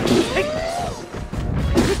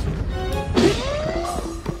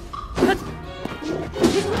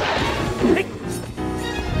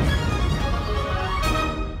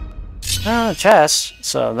 Oh, chest.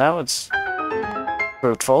 So that was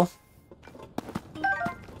fruitful.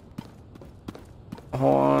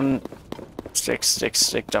 Horn.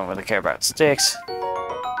 Stick. Don't really care about sticks.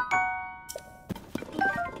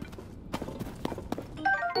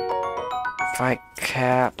 Fight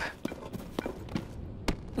cap.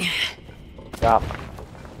 Stop.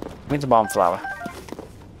 Means a bomb flower.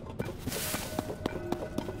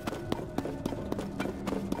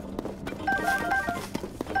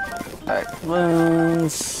 Alright,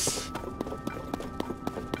 balloons.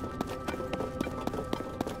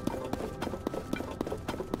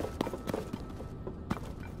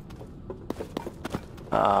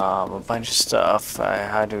 A bunch of stuff.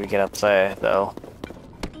 How do we get up there, though?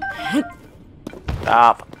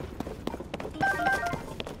 Stop.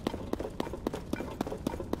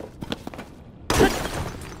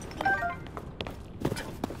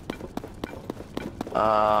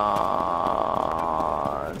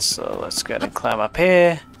 So let's go ahead and climb up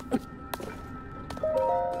here.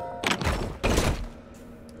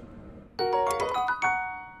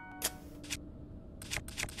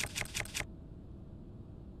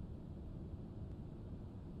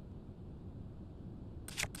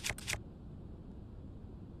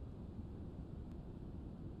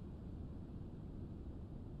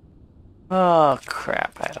 Oh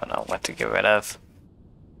crap, I don't know what to get rid of.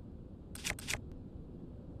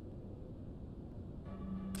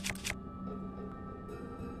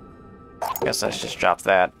 Guess let's just drop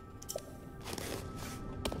that.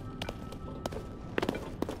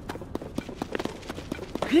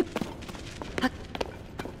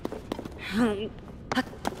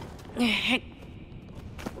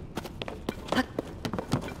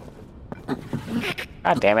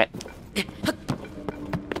 God damn it.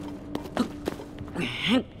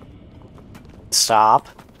 Stop.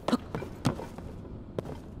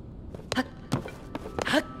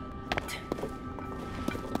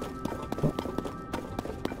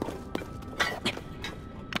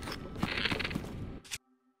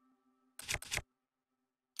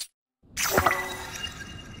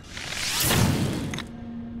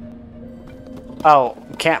 Oh,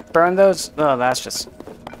 can't burn those? Oh, that's just...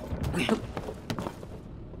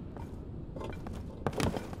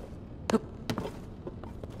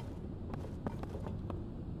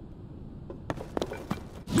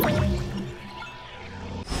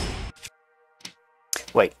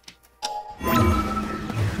 Wait.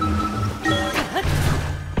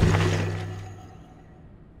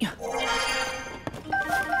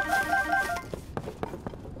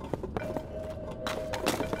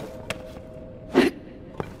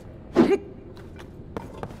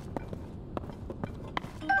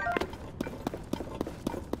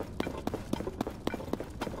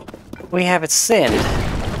 We have it sinned.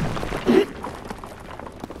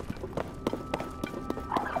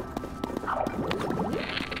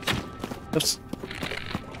 Oops.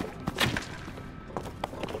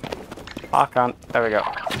 Lock on. There we go.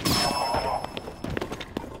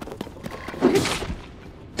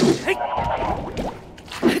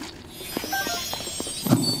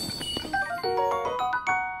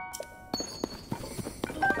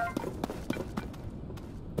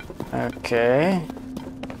 Okay.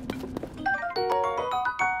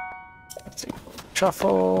 Let's see.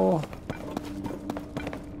 Truffle.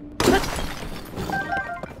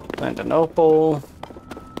 And an opal.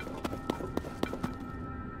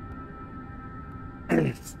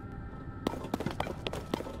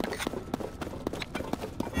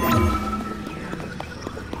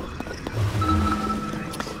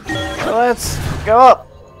 Let's go up.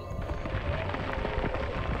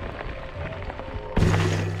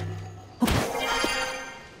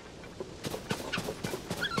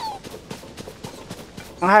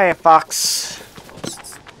 Hi, Fox.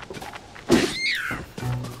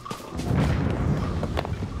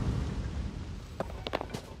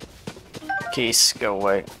 Keys, go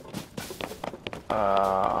away.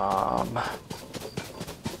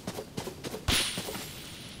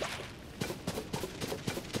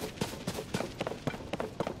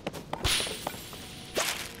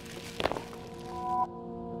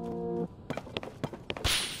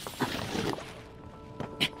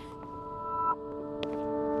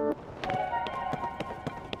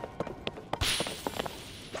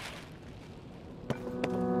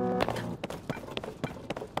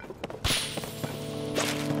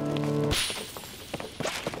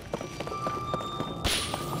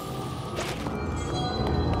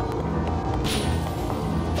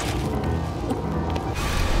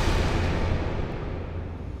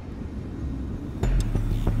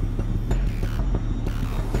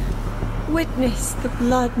 Witness the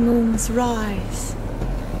blood moon's rise.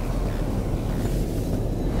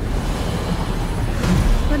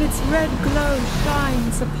 When its red glow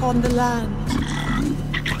shines upon the land,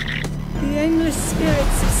 the aimless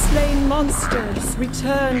spirits of slain monsters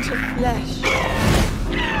return to flesh.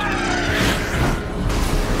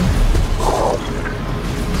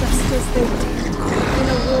 Just as they did in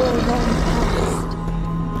a war long past.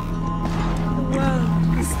 The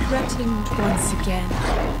world is threatened once again.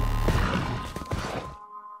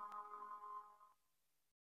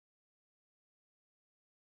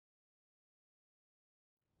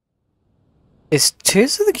 Is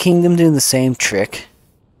Tears of the Kingdom doing the same trick?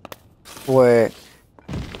 Where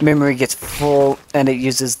memory gets full and it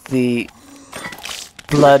uses the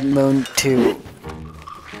blood moon to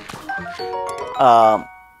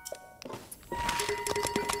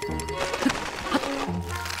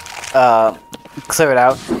clear it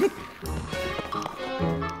out.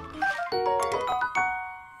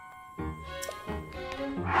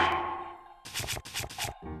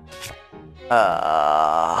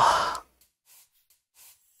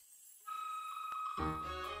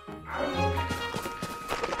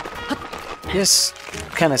 Just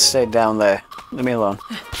kind of stay down there. Leave me alone.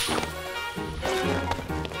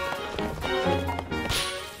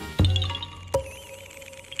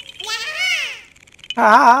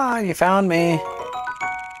 Ah, you found me.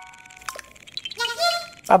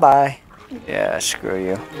 Bye-bye. Yeah, screw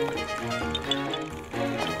you.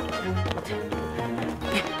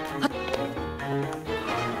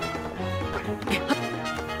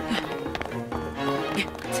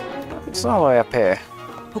 It's all the way up here.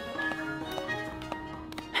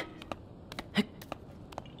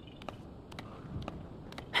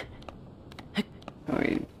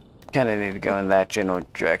 We kind of need to go in that general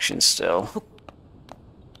direction still.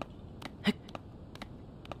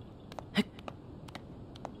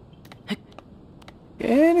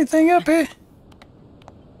 Anything up here?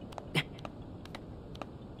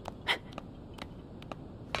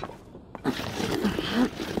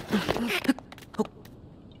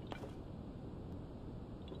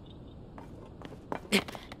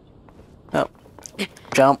 Oh,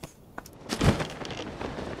 jump.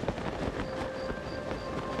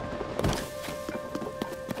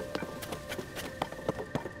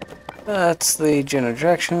 That's the general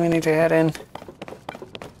direction we need to head in.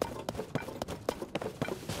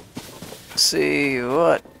 See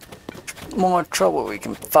what more trouble we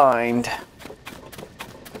can find.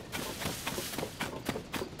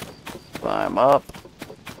 Climb up.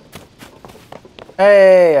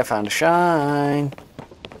 Hey, I found a shine.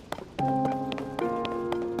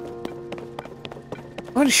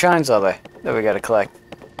 How many shines are there that we gotta collect?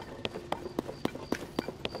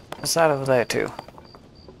 What's that over there too?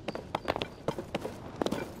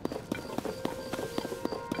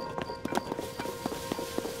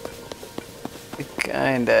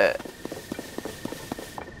 Kinda.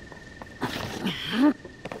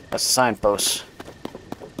 That's a signpost.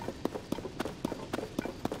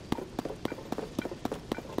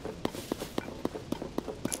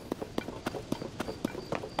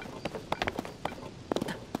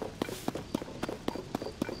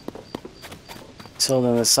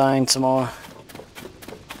 Holding the sign some more.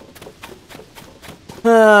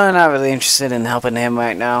 Not really interested in helping him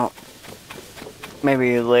right now.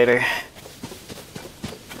 Maybe later.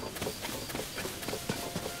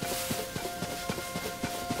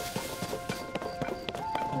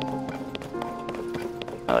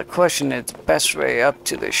 The question is, the best way up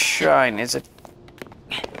to the shrine, is it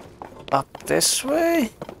up this way?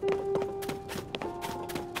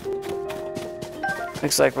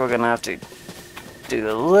 Looks like we're gonna have to do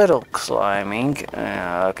a little climbing.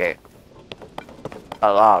 Okay.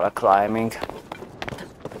 A lot of climbing.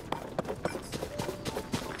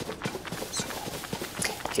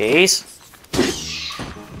 Jeez.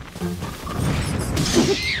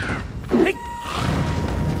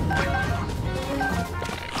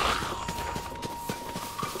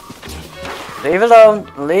 Leave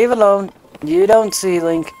alone. Leave alone. You don't see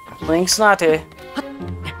Link. Link's not here.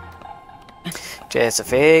 Just a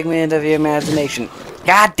figment of your imagination.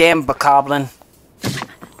 Goddamn bokoblin.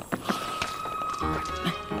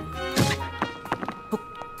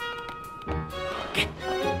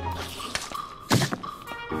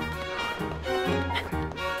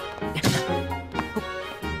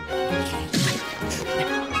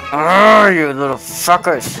 Oh, you little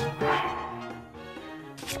fuckers.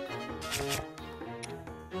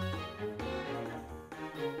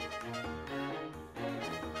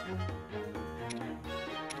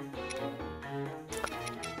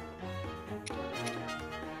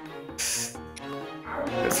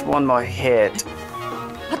 Just one more hit.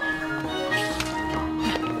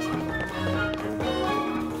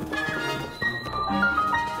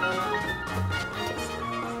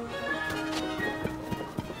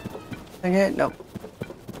 Okay, no.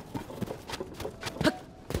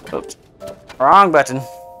 Oops. Wrong button.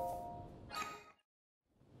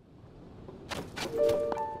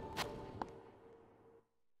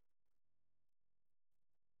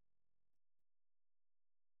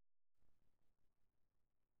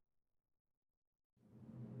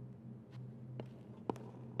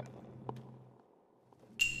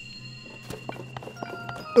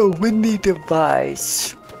 A windy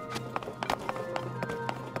device.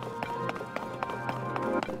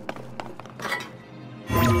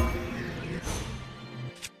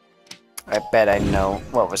 I bet I know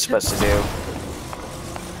what we're supposed to do.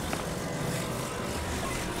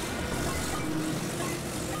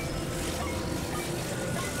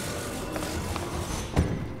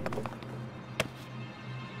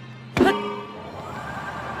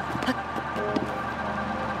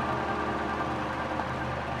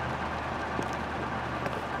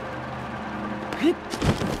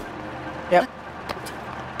 Yep.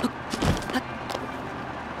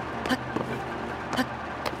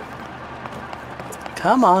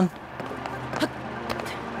 Come on.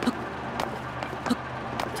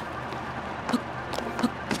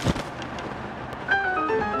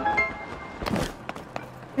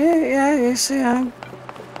 Yeah, you see, I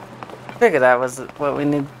figured that was what we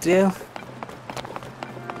need to do.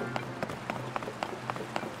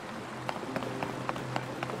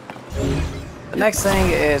 The next thing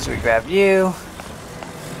is we grab you.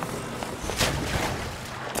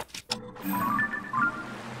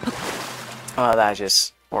 Oh, that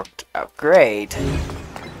just worked out great.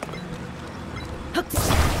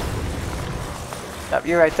 Stop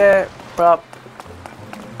you right there. Prop.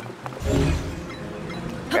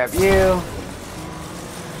 Grab you.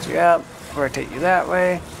 Put you up. Rotate you that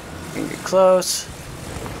way. Bring you close.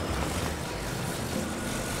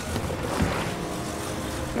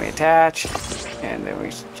 We attach. And then we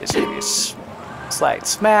just give you a slight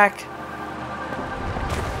smack.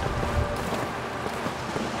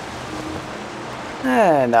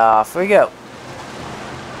 And off we go.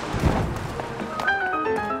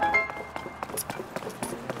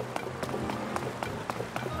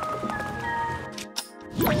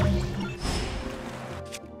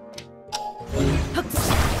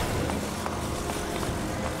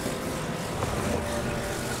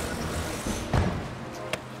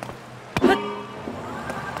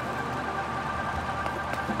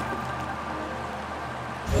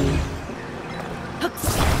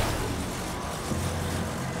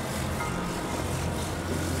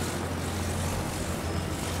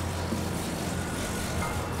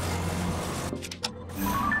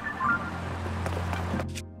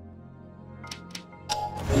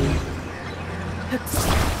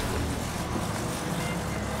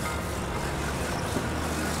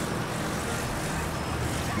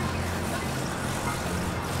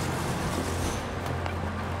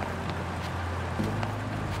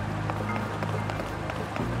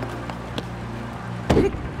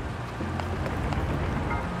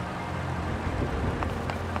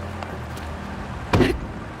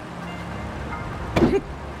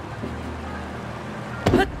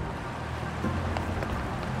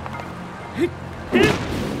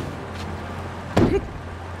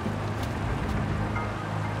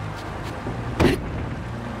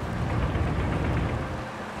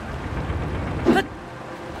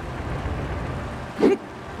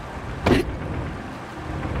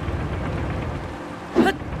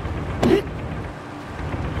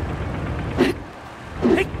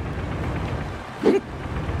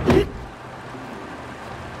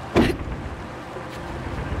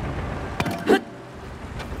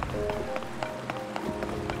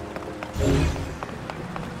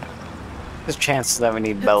 There's chances that we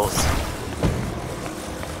need both.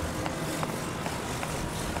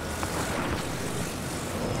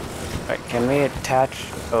 Right, can we attach?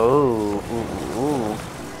 Oh, ooh, ooh.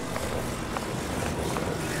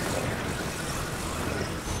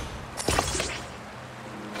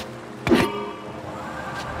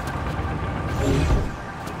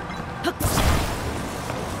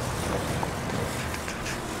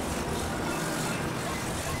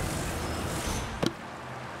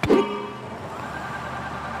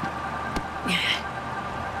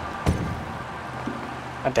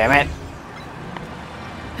 God damn it.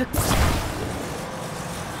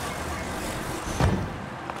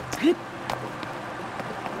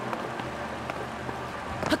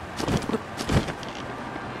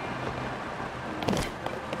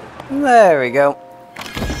 There we go.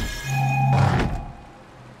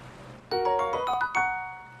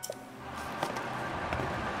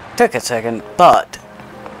 Took a second, but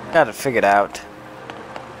got it figured out.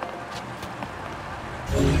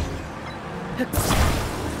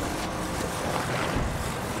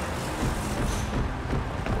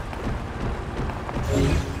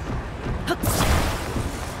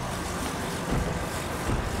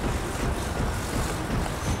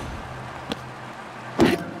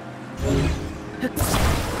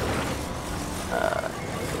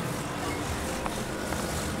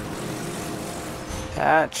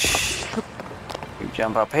 Catch. You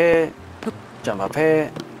jump up here. Jump up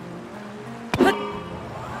here.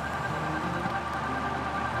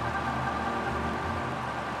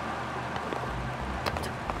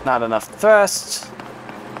 Not enough thrust.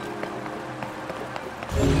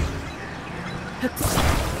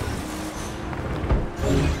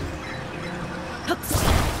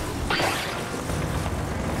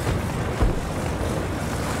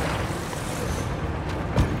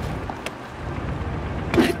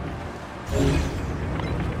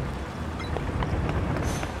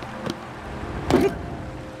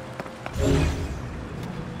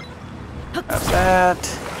 Got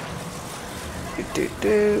that.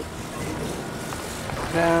 Do.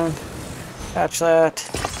 Down. Catch that.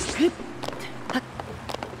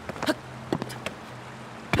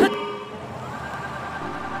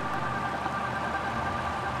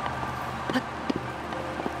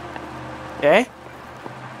 Okay.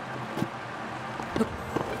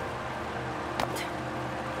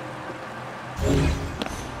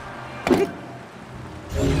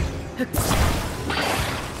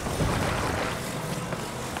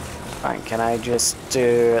 Fine, can I just do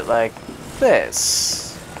it like this?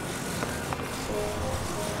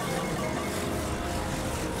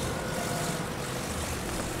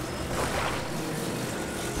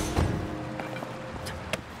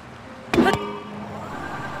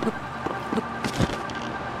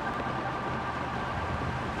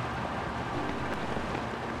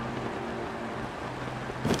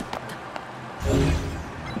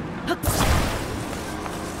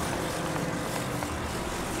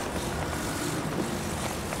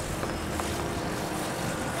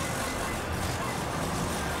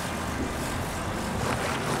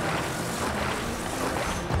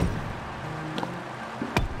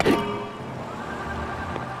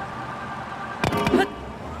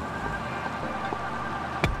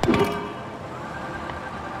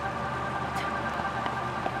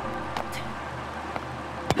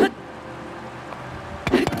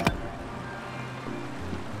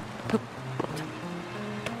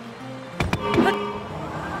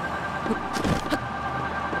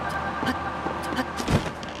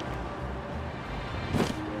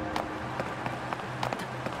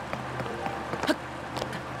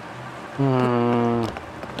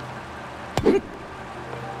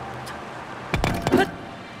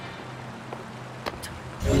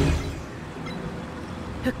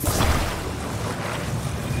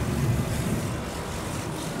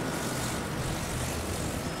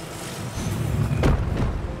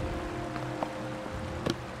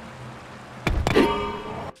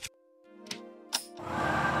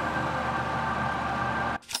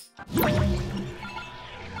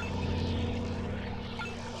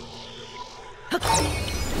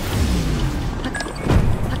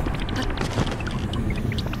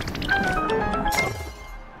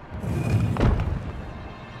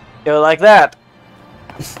 Go like that.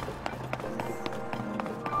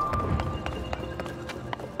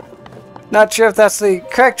 Not sure if that's the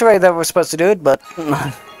correct way that we're supposed to do it, but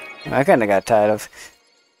I kind of got tired of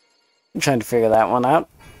trying to figure that one out.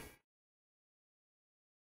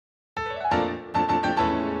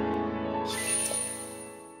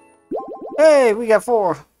 Hey, we got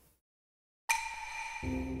 4.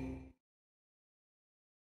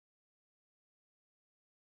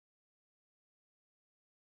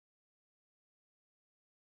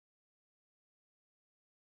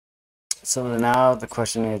 So now the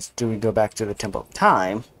question is, do we go back to the Temple of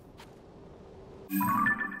Time?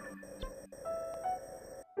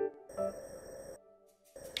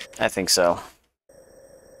 I think so.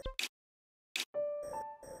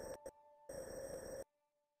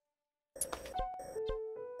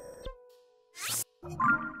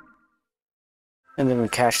 And then we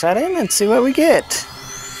cash that in and see what we get.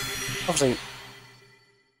 Obviously,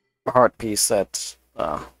 a heart piece that's,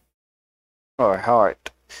 or a heart.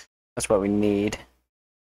 That's what we need.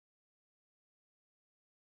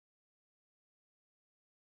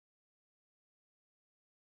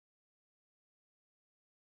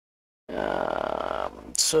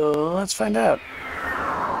 So let's find out.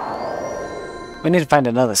 We need to find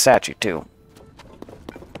another statue too.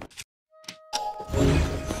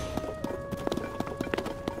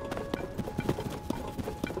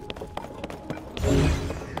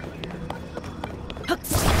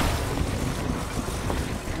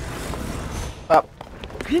 Up.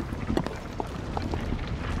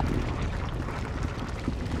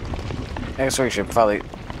 I guess we should probably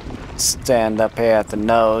stand up here at the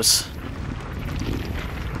nose.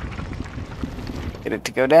 Get it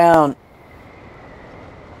to go down.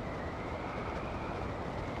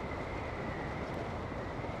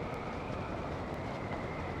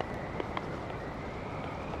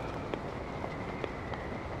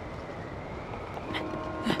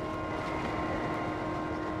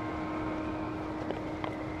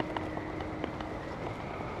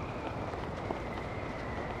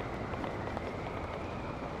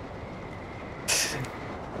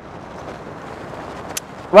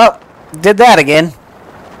 Well, did that again.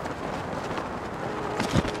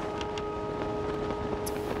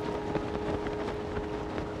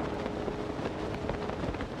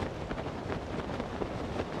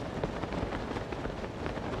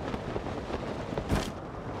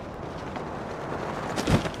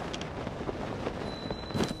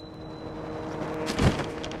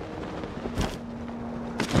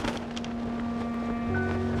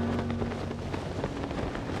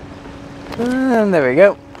 And there we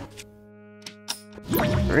go.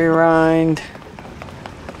 Rewind.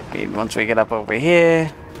 Once we get up over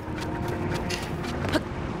here.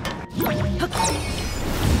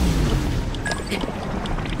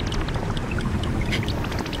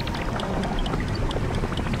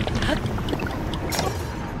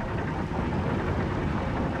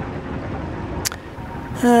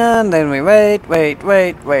 And then we wait.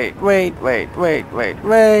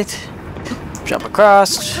 Jump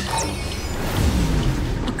across.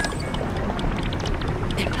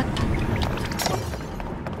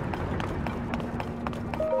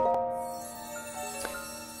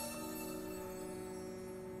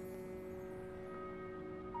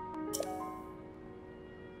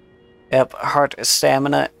 Yep, heart is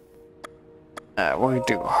stamina. We're gonna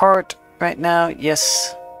do heart right now,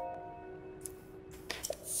 yes.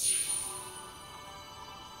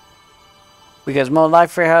 Because more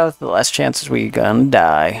life for health, the less chances we're gonna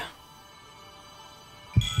die.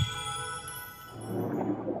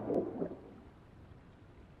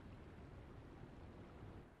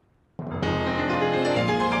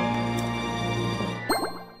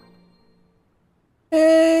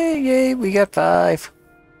 Hey, yay, we got 5.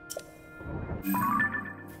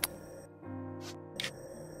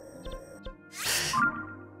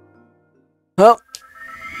 Well,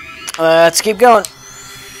 let's keep going.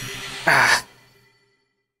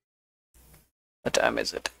 What time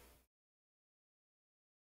is it?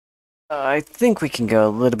 I think we can go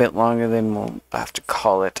a little bit longer, then we'll have to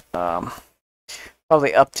call it.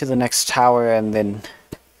 Probably up to the next tower, and then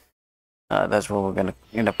that's what we're gonna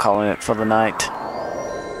end up calling it for the night.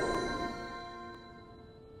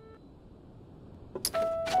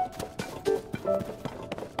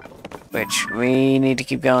 Which we need to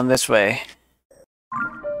keep going this way.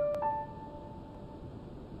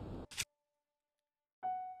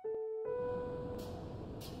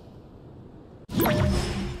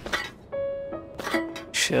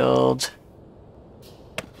 Shield.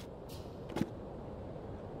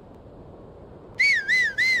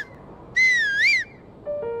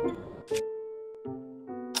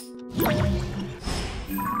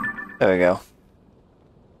 There we go.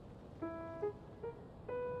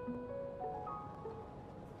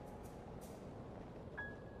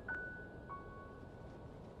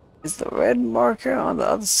 Is the red marker on the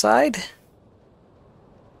other side?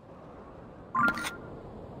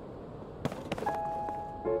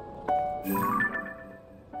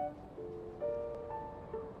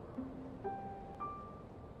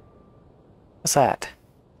 What's that?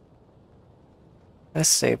 That's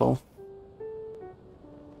stable.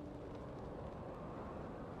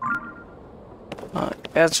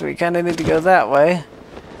 Guess we kind of need to go that way.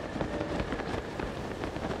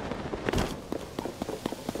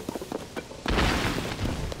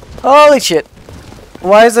 Holy shit!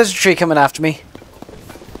 Why is there a tree coming after me?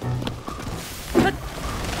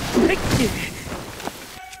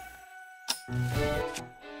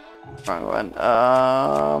 Wrong one.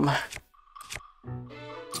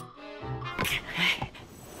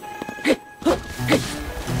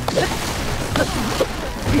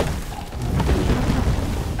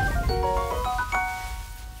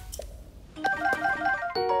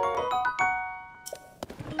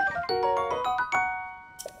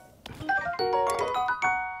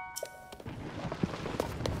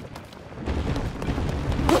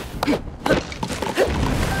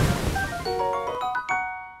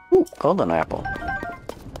 Ooh, golden apple.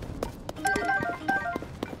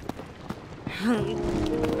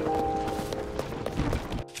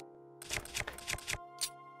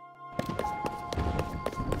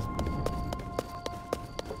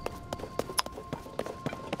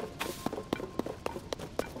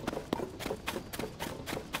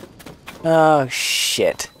 Oh,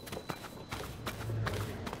 shit.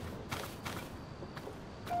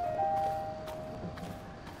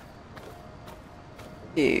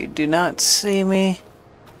 You do not see me.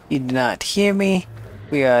 You do not hear me.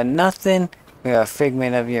 We are nothing. We are a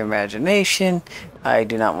figment of your imagination. I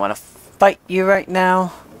do not want to fight you right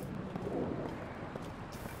now.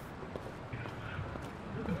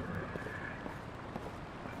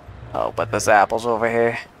 Oh, but there's apples over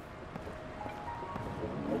here.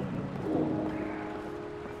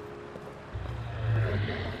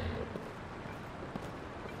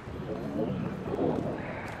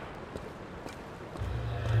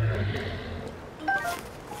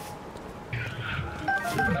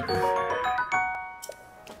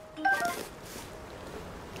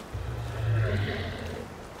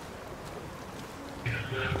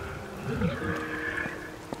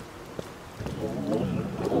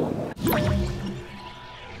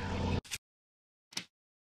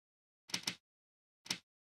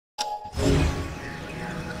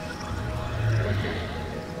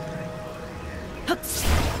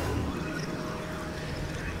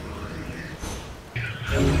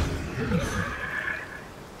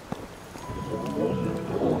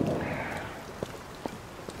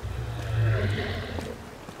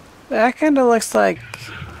 That kind of looks like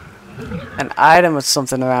an item with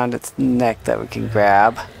something around its neck that we can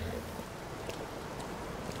grab.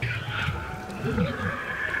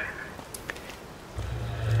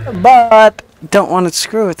 But don't want to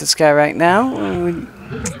screw with this guy right now.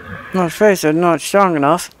 Let's face it, not strong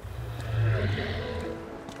enough.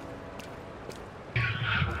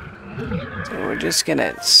 So we're just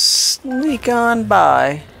gonna sneak on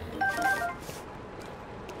by.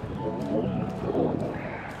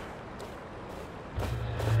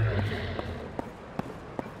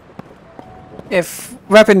 If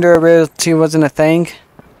weapon durability wasn't a thing,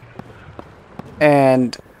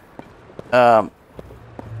 and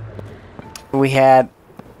we had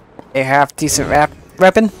a half decent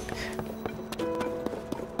weapon,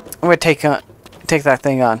 I would take that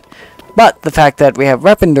thing on. But the fact that we have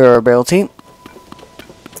weapon durability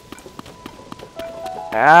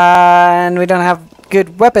and we don't have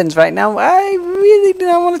good weapons right now, I really do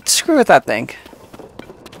not want to screw with that thing.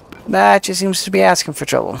 That just seems to be asking for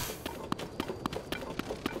trouble.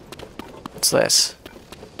 What's this?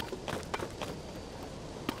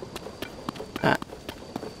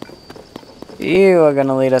 You are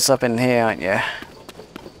gonna lead us up in here, aren't you?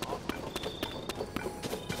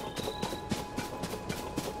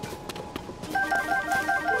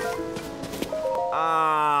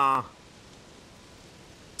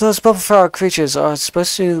 Those bubble frog creatures are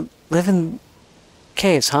supposed to live in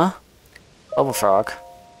caves, huh? Bubble frog.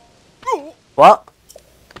 What?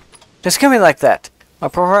 Just kill me like that. My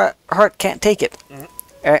poor heart can't take it.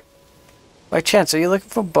 By chance, are you looking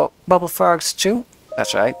for bubble frogs too?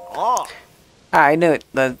 That's right. I knew it.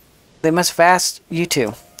 They must have asked you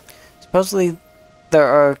too. Supposedly, there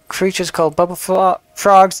are creatures called bubble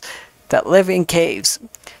frogs that live in caves.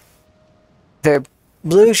 They're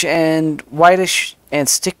bluish and whitish and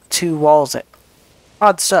stick to walls.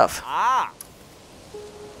 Odd stuff.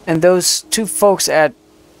 And those two folks at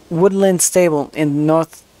Woodland Stable in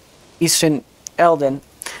northeastern Eldon.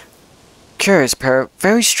 Curious pair.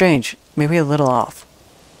 Very strange. Maybe a little off.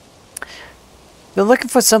 They're looking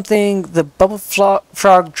for something the bubble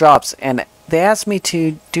frog drops, and they asked me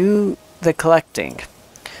to do the collecting.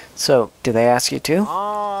 So, did they ask you to?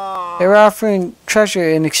 They were offering treasure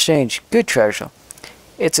in exchange. Good treasure.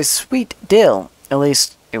 It's a sweet deal. At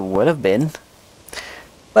least, it would have been.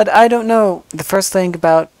 But I don't know the first thing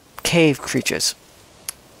about cave creatures.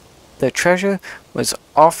 The treasure was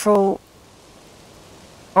awful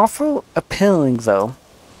appealing, though.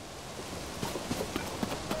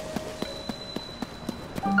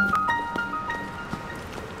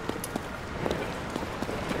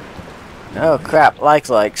 Oh crap,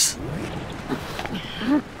 likes.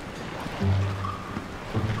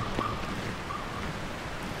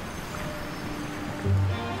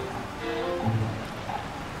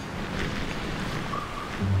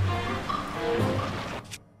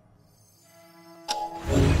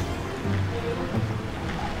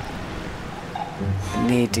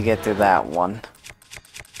 Need to get through that one.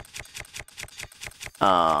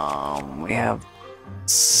 We have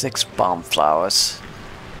 6 bomb flowers.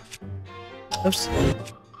 Oops.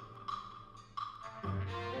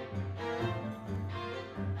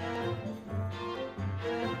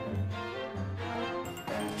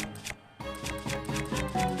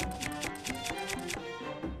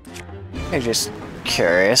 I'm just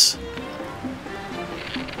curious.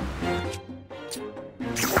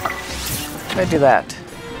 How do I do that?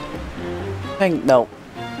 No.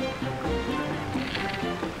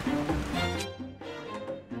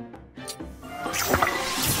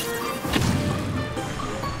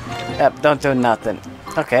 Yep, don't do nothing.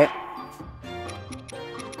 Okay.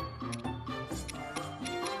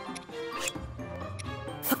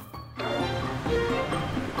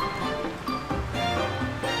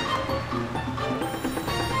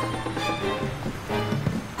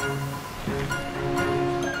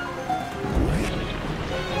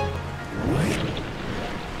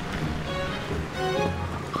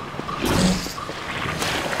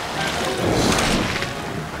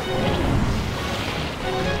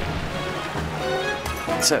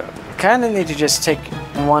 So, kind of need to just take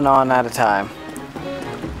one on at a time.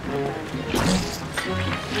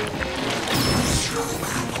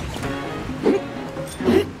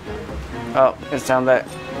 Oh, it's down there.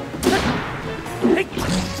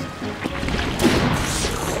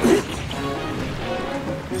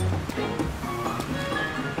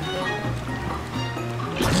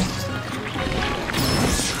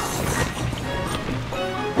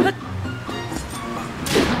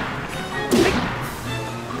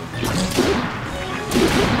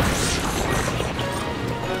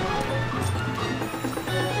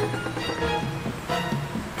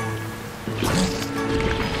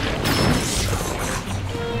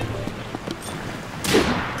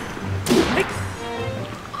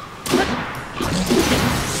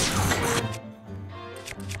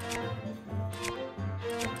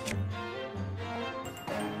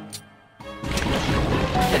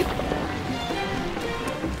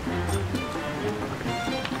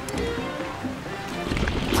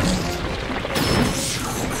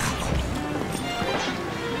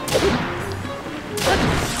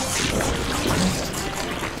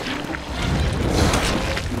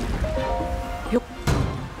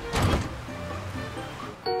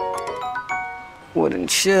 Wooden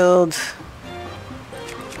shield.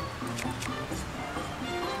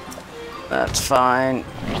 That's fine.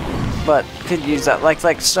 But could use that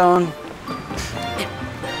like stone.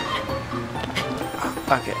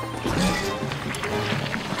 Okay.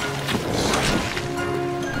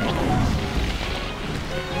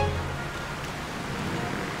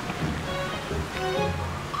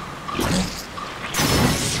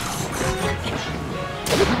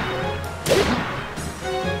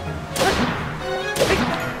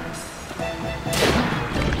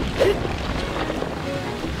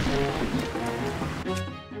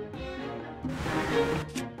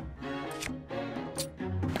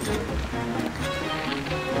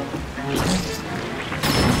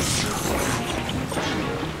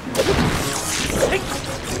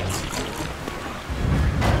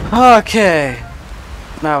 Okay.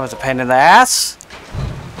 That was a pain in the ass.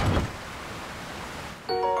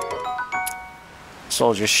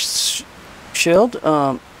 Soldier shield.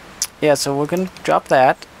 Yeah, so we're gonna drop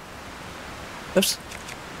that. Oops.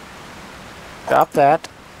 Drop that.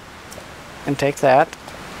 And take that.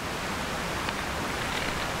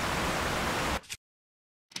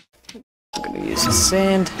 I'm gonna use the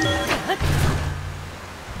sand.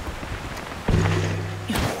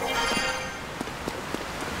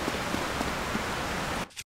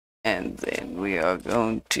 And then we are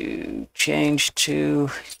going to change to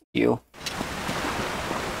you.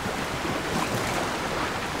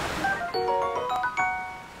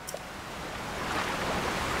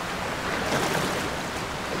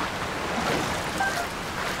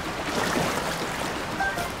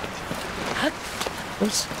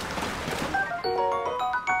 Oops.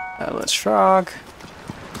 Let's frog.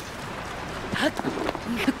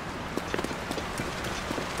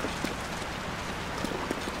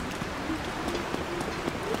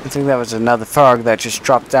 think that was another frog that just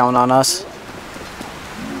dropped down on us.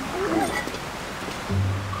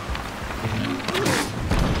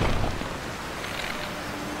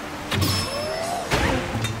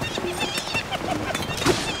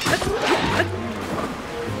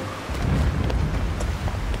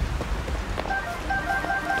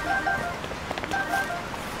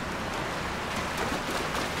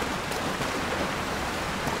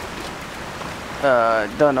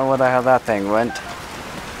 Don't know where the hell that thing went.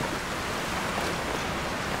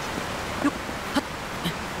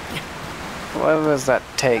 Where was that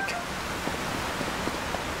take?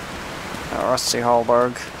 A rusty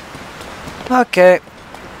Hallberg. Okay.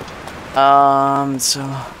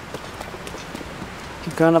 So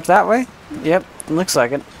keep going up that way? Yep, looks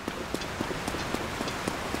like it.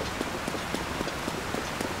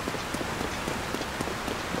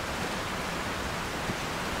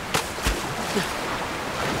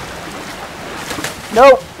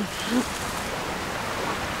 Nope.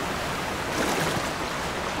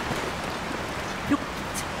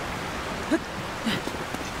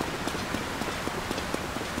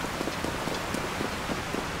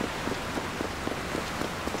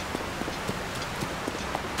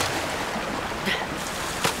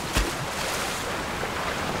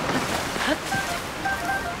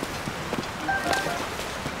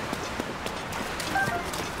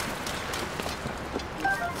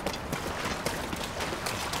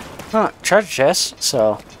 Huh, treasure chest,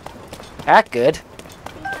 so that good.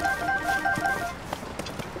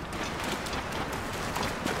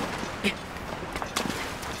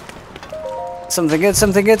 Something good,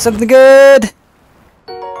 something good, something good!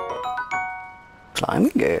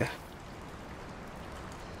 Climbing gear.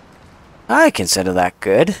 I consider that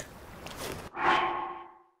good.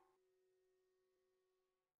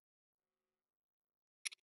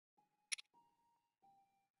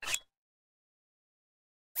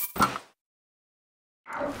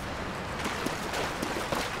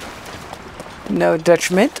 No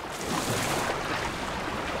detriment.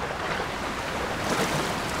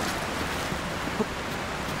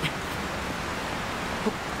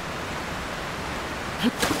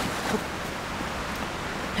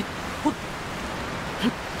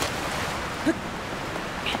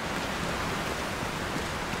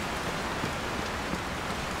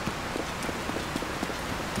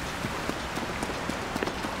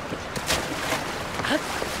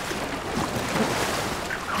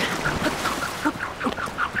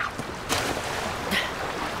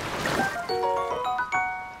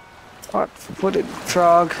 Hot-footed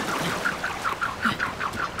frog.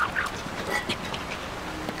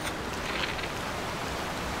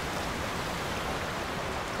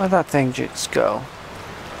 Where'd that thing just go?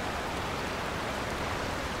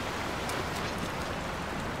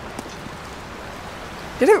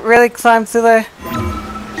 Did it really climb through there?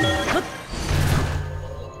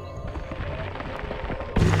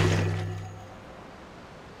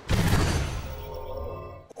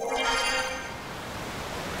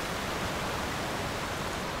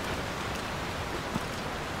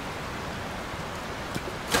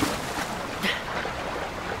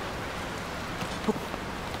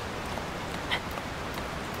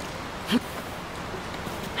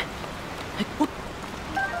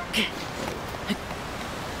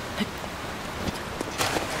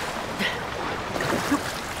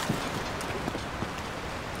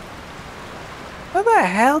 Where the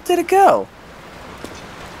hell did it go?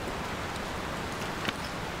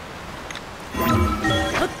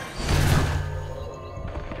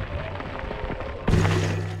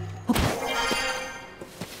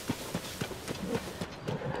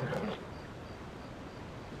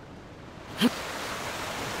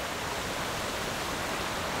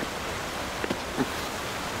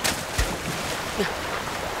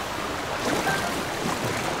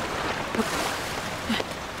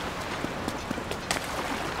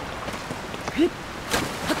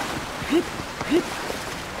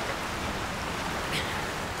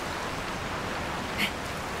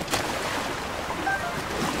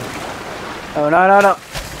 Oh, no, no, no.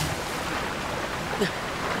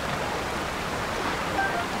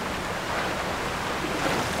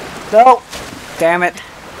 No! Damn it.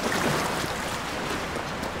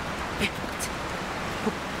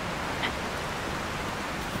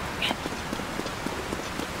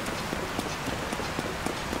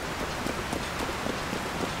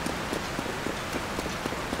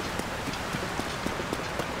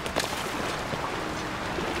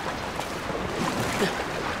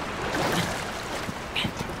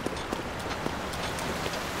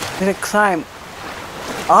 Did it climb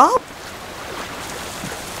up?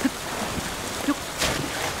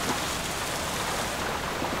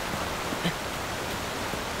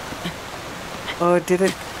 Or did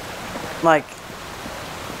it, like...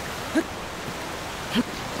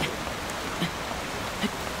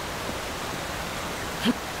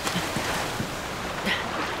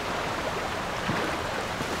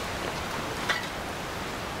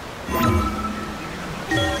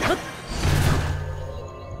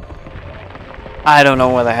 I don't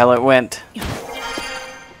know where the hell it went.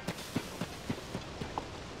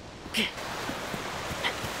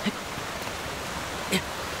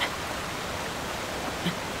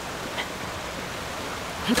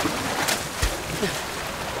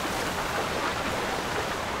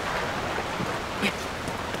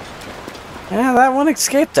 Yeah, that one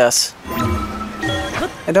escaped us.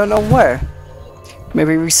 I don't know where.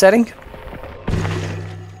 Maybe resetting?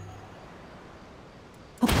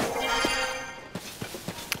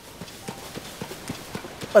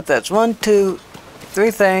 But that's 1, 2,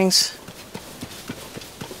 3 things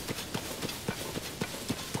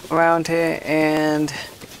around here, and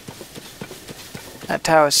that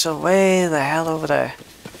tower's still way the hell over there.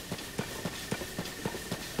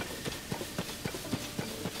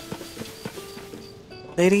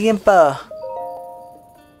 Lady Impa.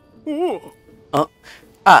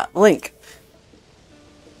 Link.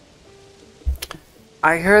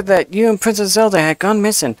 I heard that you and Princess Zelda had gone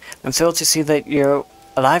missing. I'm thrilled to see that you're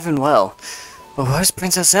alive and well. But where's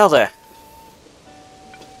Princess Zelda?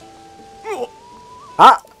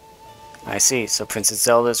 Ah! I see, so Princess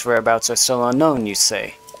Zelda's whereabouts are still unknown, you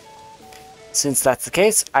say. Since that's the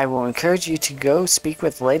case, I will encourage you to go speak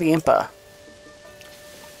with Lady Impa.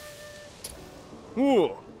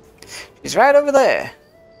 She's right over there.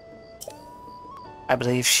 I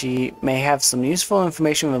believe she may have some useful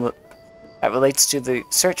information that relates to the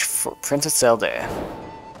search for Princess Zelda.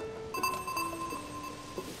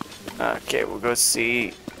 Okay, we'll go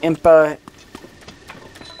see Impa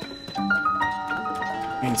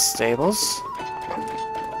in stables.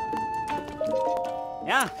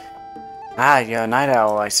 Yeah. Ah, you're a night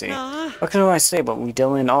owl, I see. Welcome to my stable. We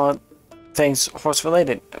deal in all things horse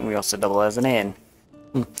related, and we also double as an inn.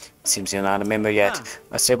 Seems you're not a member yet.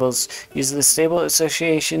 Our stables use the Stable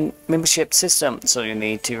Association membership system, so you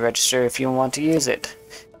need to register if you want to use it.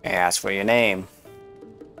 I ask for your name.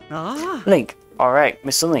 Link. Alright,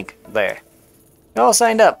 Mr. Link. There. You're all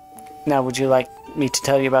signed up. Now, would you like me to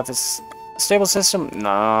tell you about this stable system? No,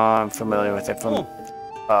 I'm familiar with it from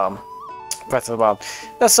Breath of the Wild.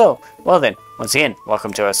 That's so. Well then, once again,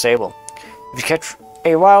 welcome to our stable. If you catch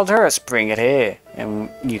a wild horse, bring it here, and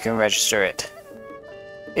you can register it.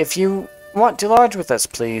 If you want to lodge with us,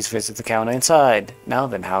 please visit the counter inside. Now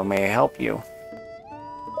then, how may I help you?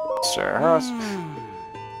 Sir Horse.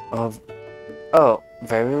 Oh,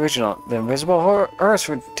 very original. The invisible horse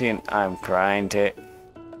routine. I'm crying to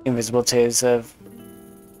invisible tears of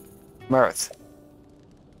mirth.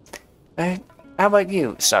 How about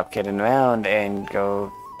you? Stop kidding around and go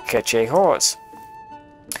catch a horse.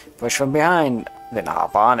 Push from behind, then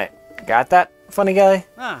hop on it. Got that, funny guy?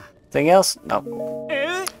 Anything else? No.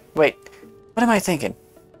 Wait, what am I thinking?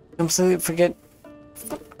 Completely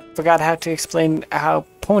forgot how to explain how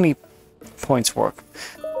pony points work.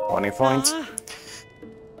 Pony points?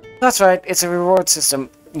 That's right, it's a reward system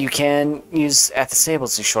you can use at the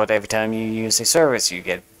stables. In short, every time you use a service, you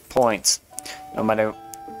get points. No matter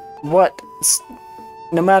what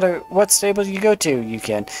stable you go to, you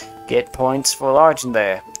can get points for lodging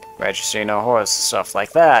there, registering a horse, stuff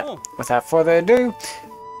like that. Without further ado,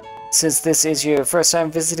 since this is your first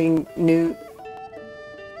time visiting New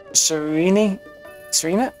Serena?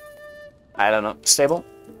 I don't know, stable,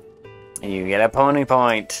 you get a pony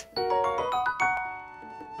point.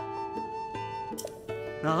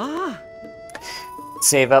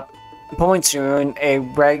 Save up points to earn a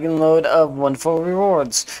wagon load of wonderful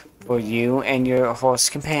rewards for you and your horse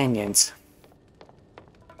companions.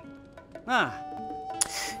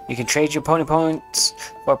 You can trade your pony points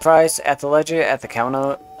for a price at the ledger at the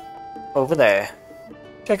counter over there.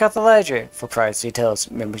 Check out the ledger for price details,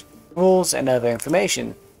 member rules, and other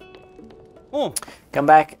information. Come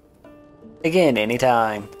back again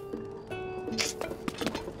anytime.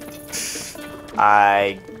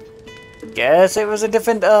 I guess it was a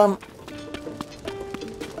different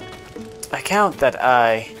account that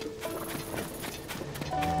I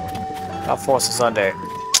got forces under.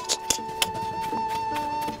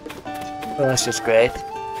 Well, that's just great.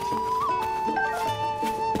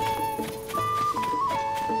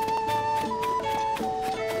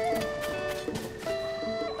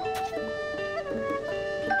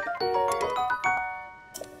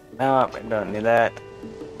 No, I don't need that.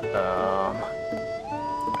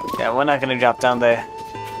 Yeah, we're not gonna drop down there.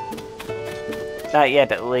 Not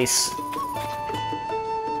yet, at least.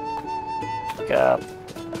 pick up.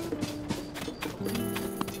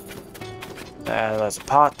 There's a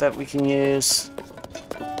pot that we can use.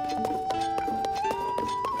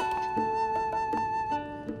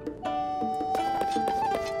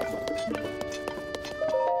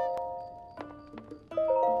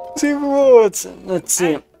 See rewards. Let's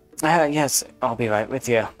see. Yes, I'll be right with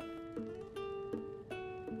you.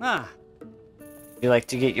 You like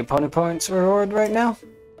to get your pony points reward right now?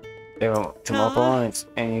 There are 2 more points,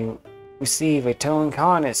 and you receive a towing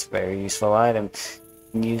harness, very useful item.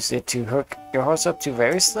 You can use it to hook your horse up to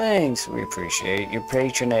various things. We appreciate your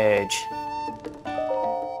patronage.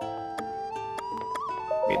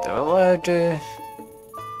 Read the letter.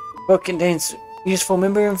 Book contains useful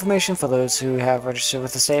member information for those who have registered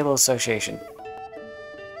with the Sable Association.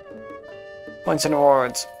 Points and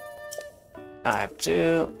rewards. I have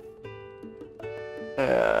 2.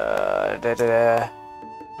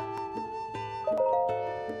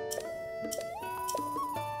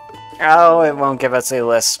 Oh, it won't give us a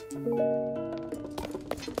list.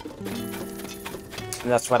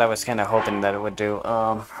 That's what I was kind of hoping that it would do.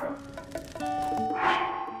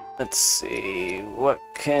 Let's see, what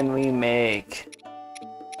can we make?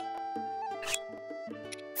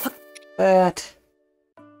 That.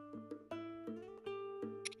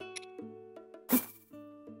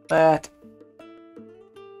 That.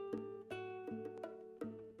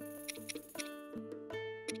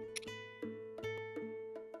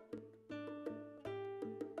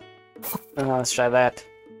 Let's try that.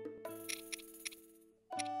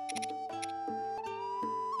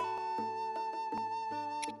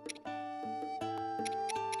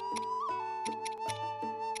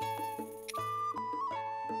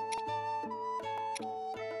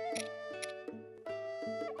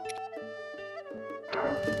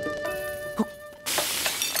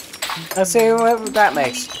 Let's see what that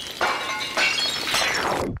makes.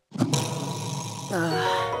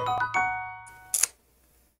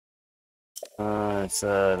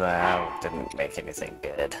 So that didn't make anything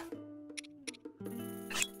good.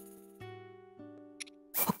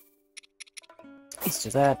 Let's do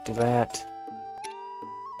that, do that.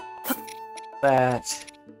 That.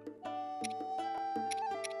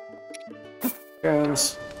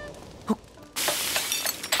 Goes.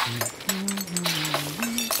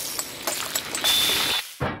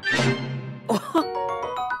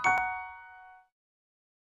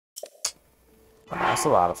 That's a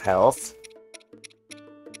lot of health.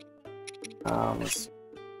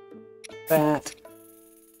 That.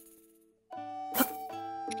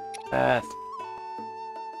 That.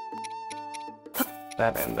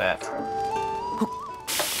 That and that.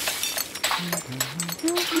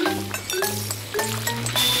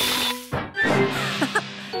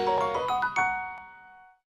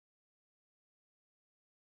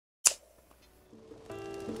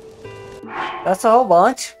 That's a whole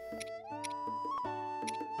bunch.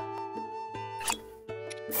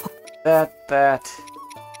 That.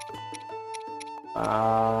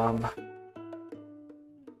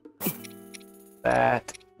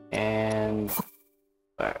 That and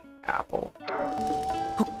that apple.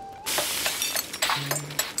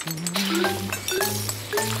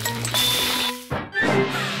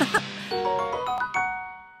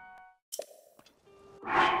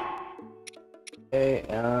 Okay,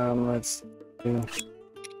 let's do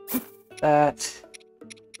that.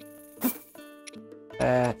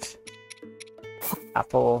 That.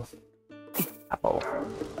 Apple. Apple.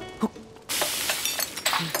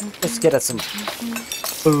 Let's get us some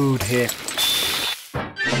food here.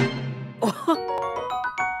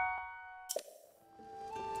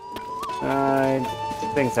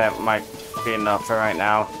 I think that might be enough for right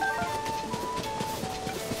now.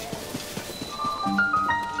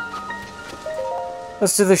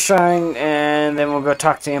 Let's do the shrine, and then we'll go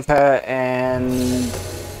talk to Impa, and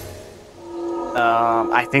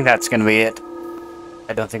I think that's gonna be it.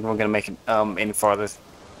 I don't think we're gonna make it any farther.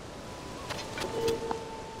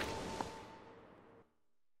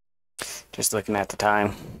 Just looking at the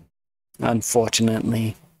time,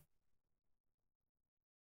 unfortunately.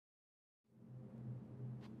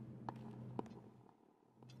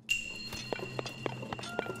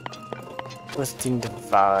 Listing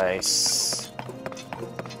device.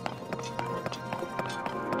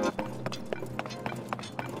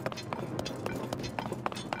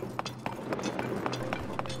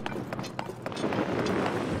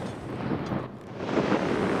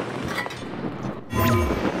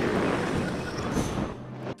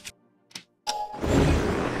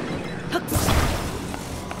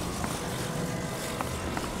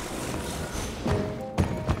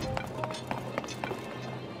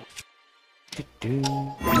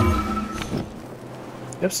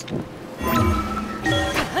 Oops.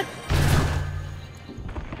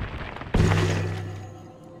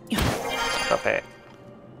 Okay.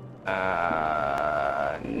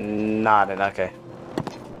 Not it. Okay.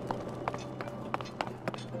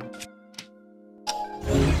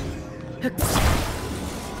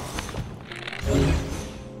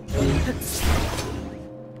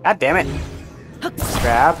 God damn it.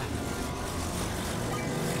 Grab.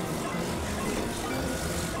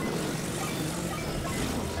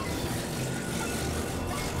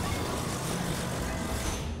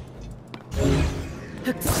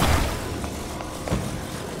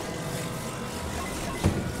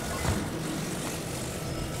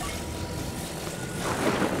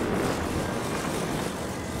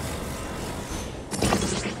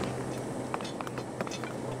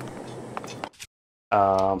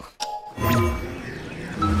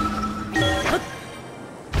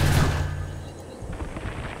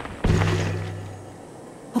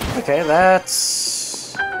 Okay,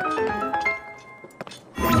 that's...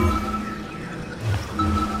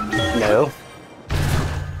 No.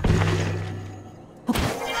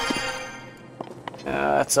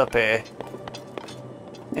 That's up here.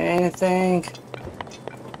 Anything?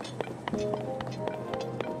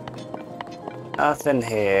 Nothing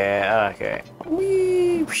here. Okay.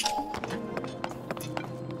 Whee!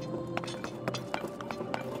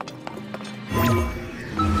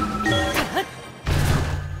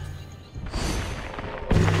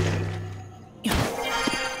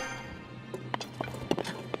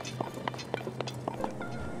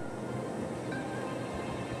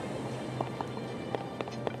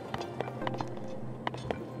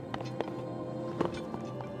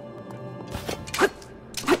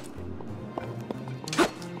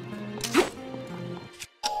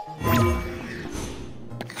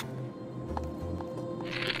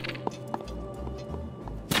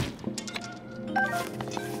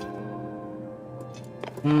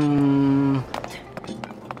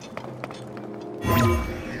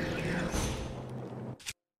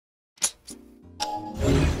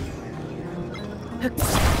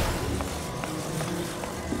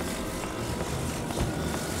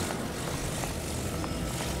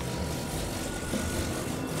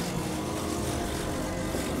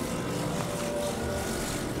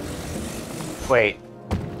 Wait.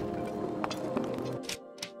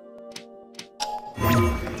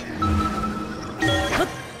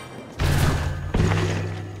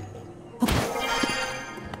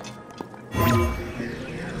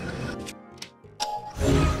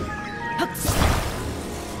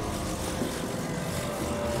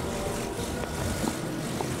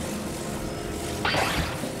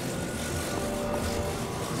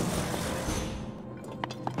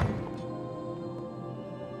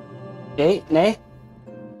 Yay? Nay?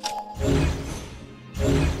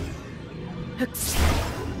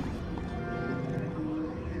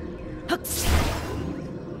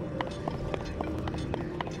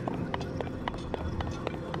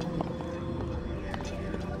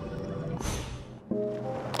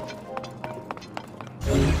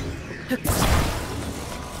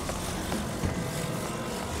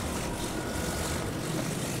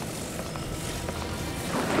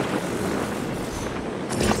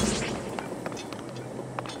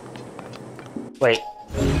 Wait.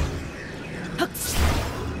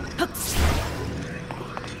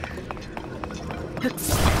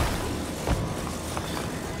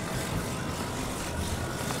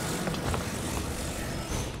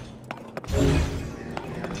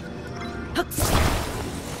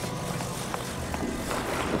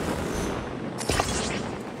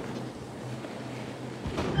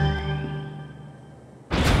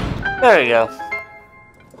 There we go.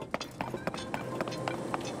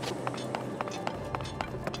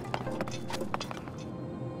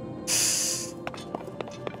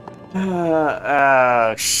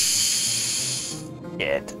 Oh, shit.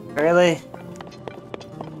 Really?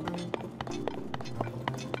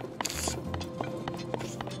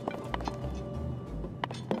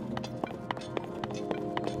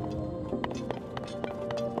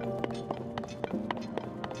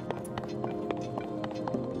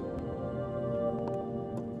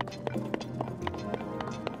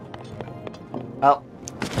 Well,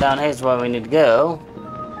 down here's where we need to go.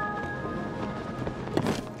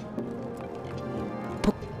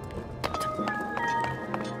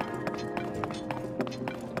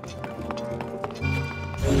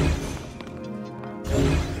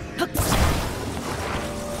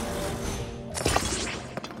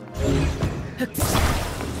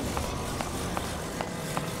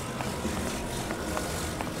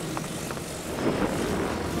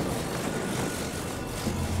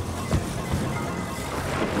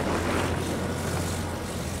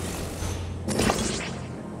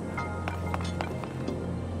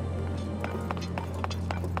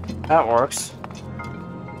 That works.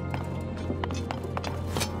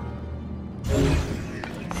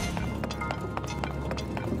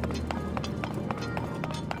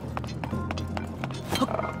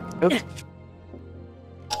 Oops.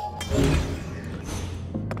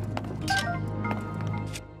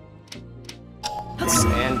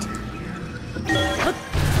 Sand.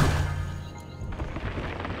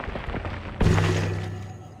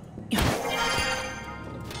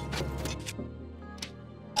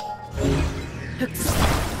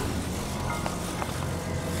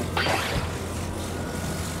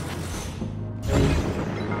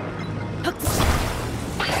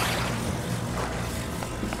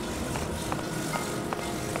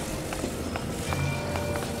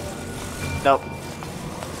 Nope.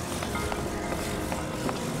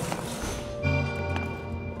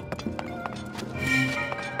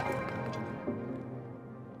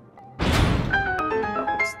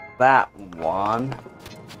 That one.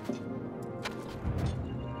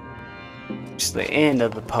 It's the end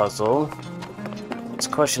of the puzzle. It's a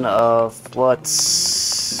question of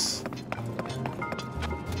what's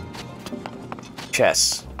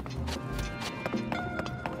chess.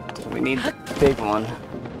 So we need the big one.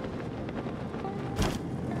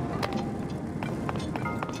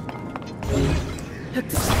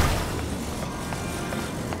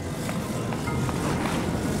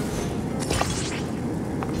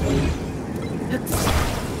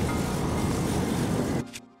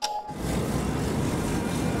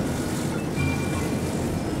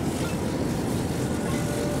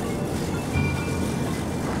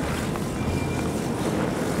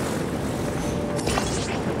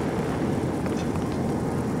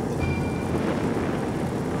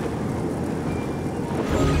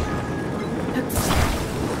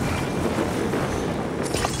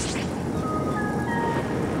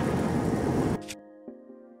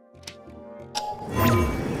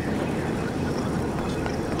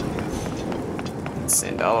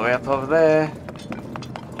 Send all the way up over there.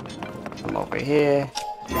 Come over here.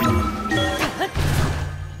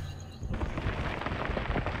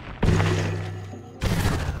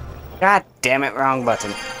 God damn it, wrong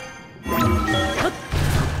button.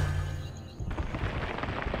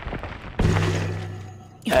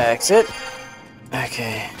 Exit.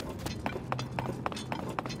 Okay.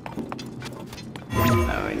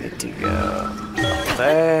 Now we need to go up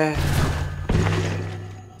there.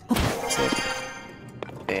 Exit.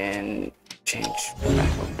 Then change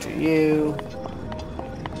back over to you.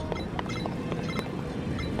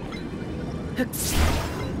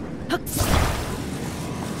 Over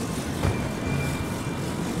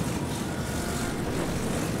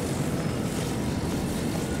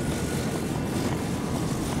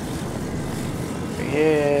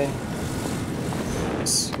here.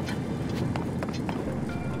 Yes.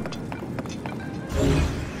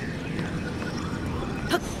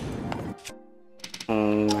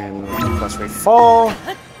 And plus we fall.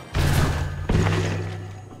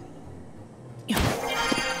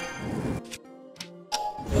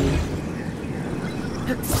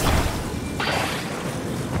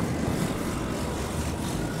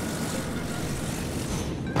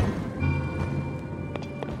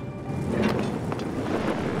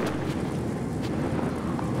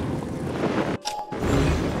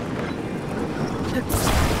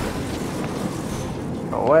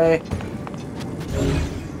 Away.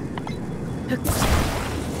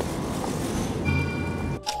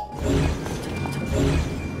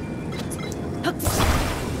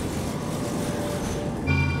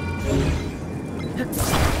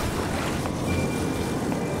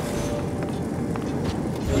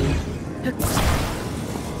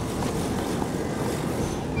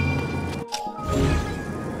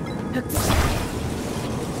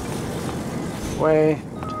 Way.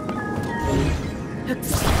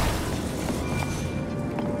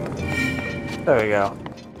 There we go.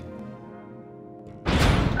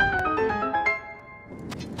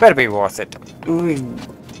 Better be worth it. We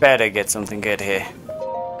better get something good here.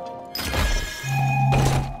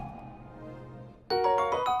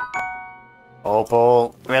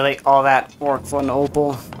 Opal. Really? All that work for an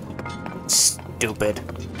opal? Stupid.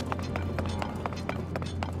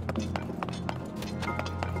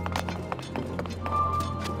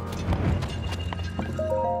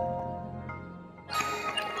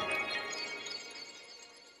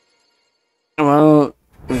 Well,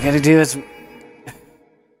 we gotta do is...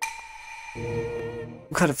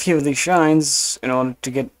 We've got a few of these shrines in order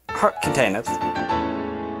to get heart containers.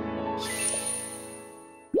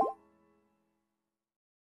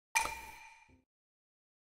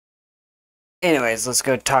 Anyways, let's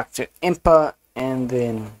go talk to Impa, and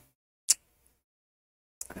then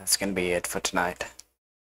that's gonna be it for tonight.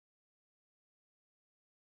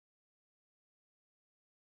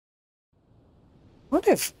 What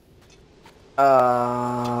if,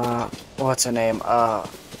 what's her name?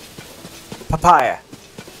 Papaya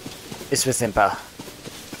is with Impa.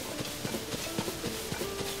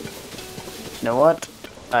 You know what?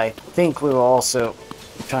 I think we will also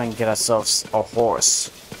try and get ourselves a horse.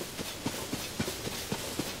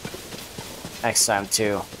 Next time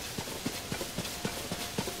too.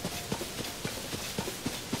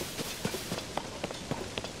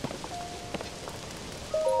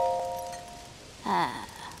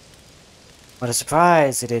 What a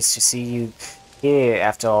surprise it is to see you here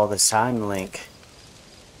after all this time, Link.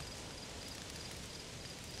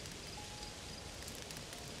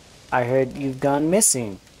 I heard you've gone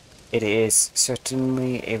missing. It is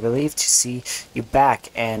certainly a relief to see you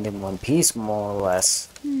back and in one piece, more or less.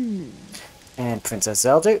 And Princess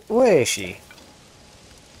Zelda, where is she?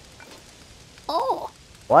 Oh.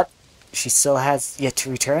 What? She still has yet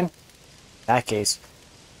to return? In that case,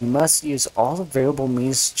 you must use all available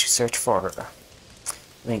means to search for her.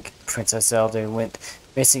 Link, Princess Zelda went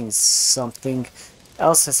missing. Something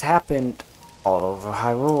else has happened all over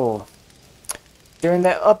Hyrule. During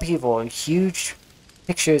that upheaval, huge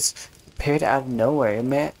pictures appeared out of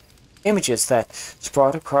nowhere. Images that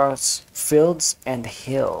sprawled across fields and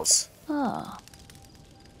hills. Oh.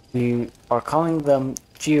 We are calling them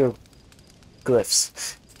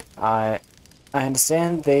geoglyphs. I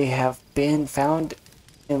understand they have been found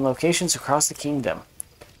in locations across the kingdom.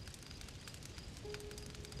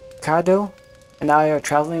 Kado and I are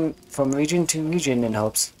traveling from region to region in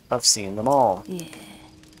hopes of seeing them all. Yeah.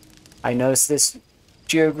 I noticed this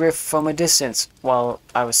geoglyph from a distance while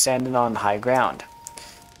I was standing on high ground.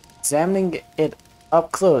 Examining it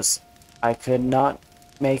up close, I could not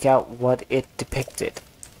make out what it depicted.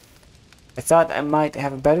 I thought I might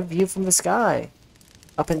have a better view from the sky,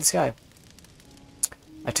 up in the sky.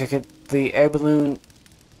 I took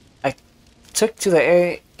to the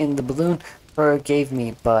air in the balloon Fur gave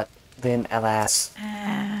me, but then, alas,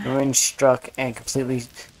 the wind struck and completely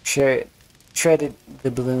sheared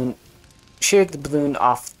the balloon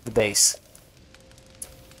off the base.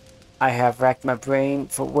 I have racked my brain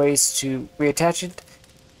for ways to reattach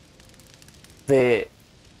the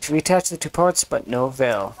two parts, but no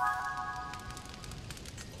avail.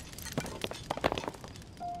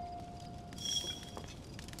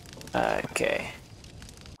 Okay.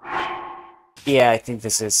 Yeah, I think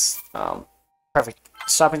this is perfect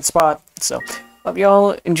stopping spot. So, hope you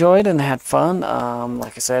all enjoyed and had fun.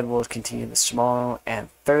 Like I said, we'll continue this tomorrow and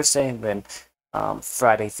Thursday, and then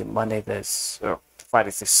Friday through Monday. Or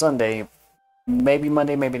Friday through Sunday. Maybe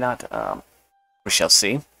Monday, maybe not. We shall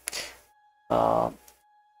see. There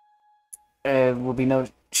will be no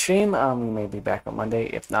stream. We may be back on Monday.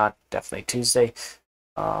 If not, definitely Tuesday.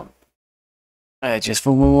 Just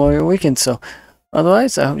for Memorial Weekend. So,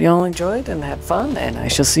 otherwise, I hope you all enjoyed and had fun, and I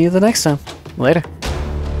shall see you the next time. Later.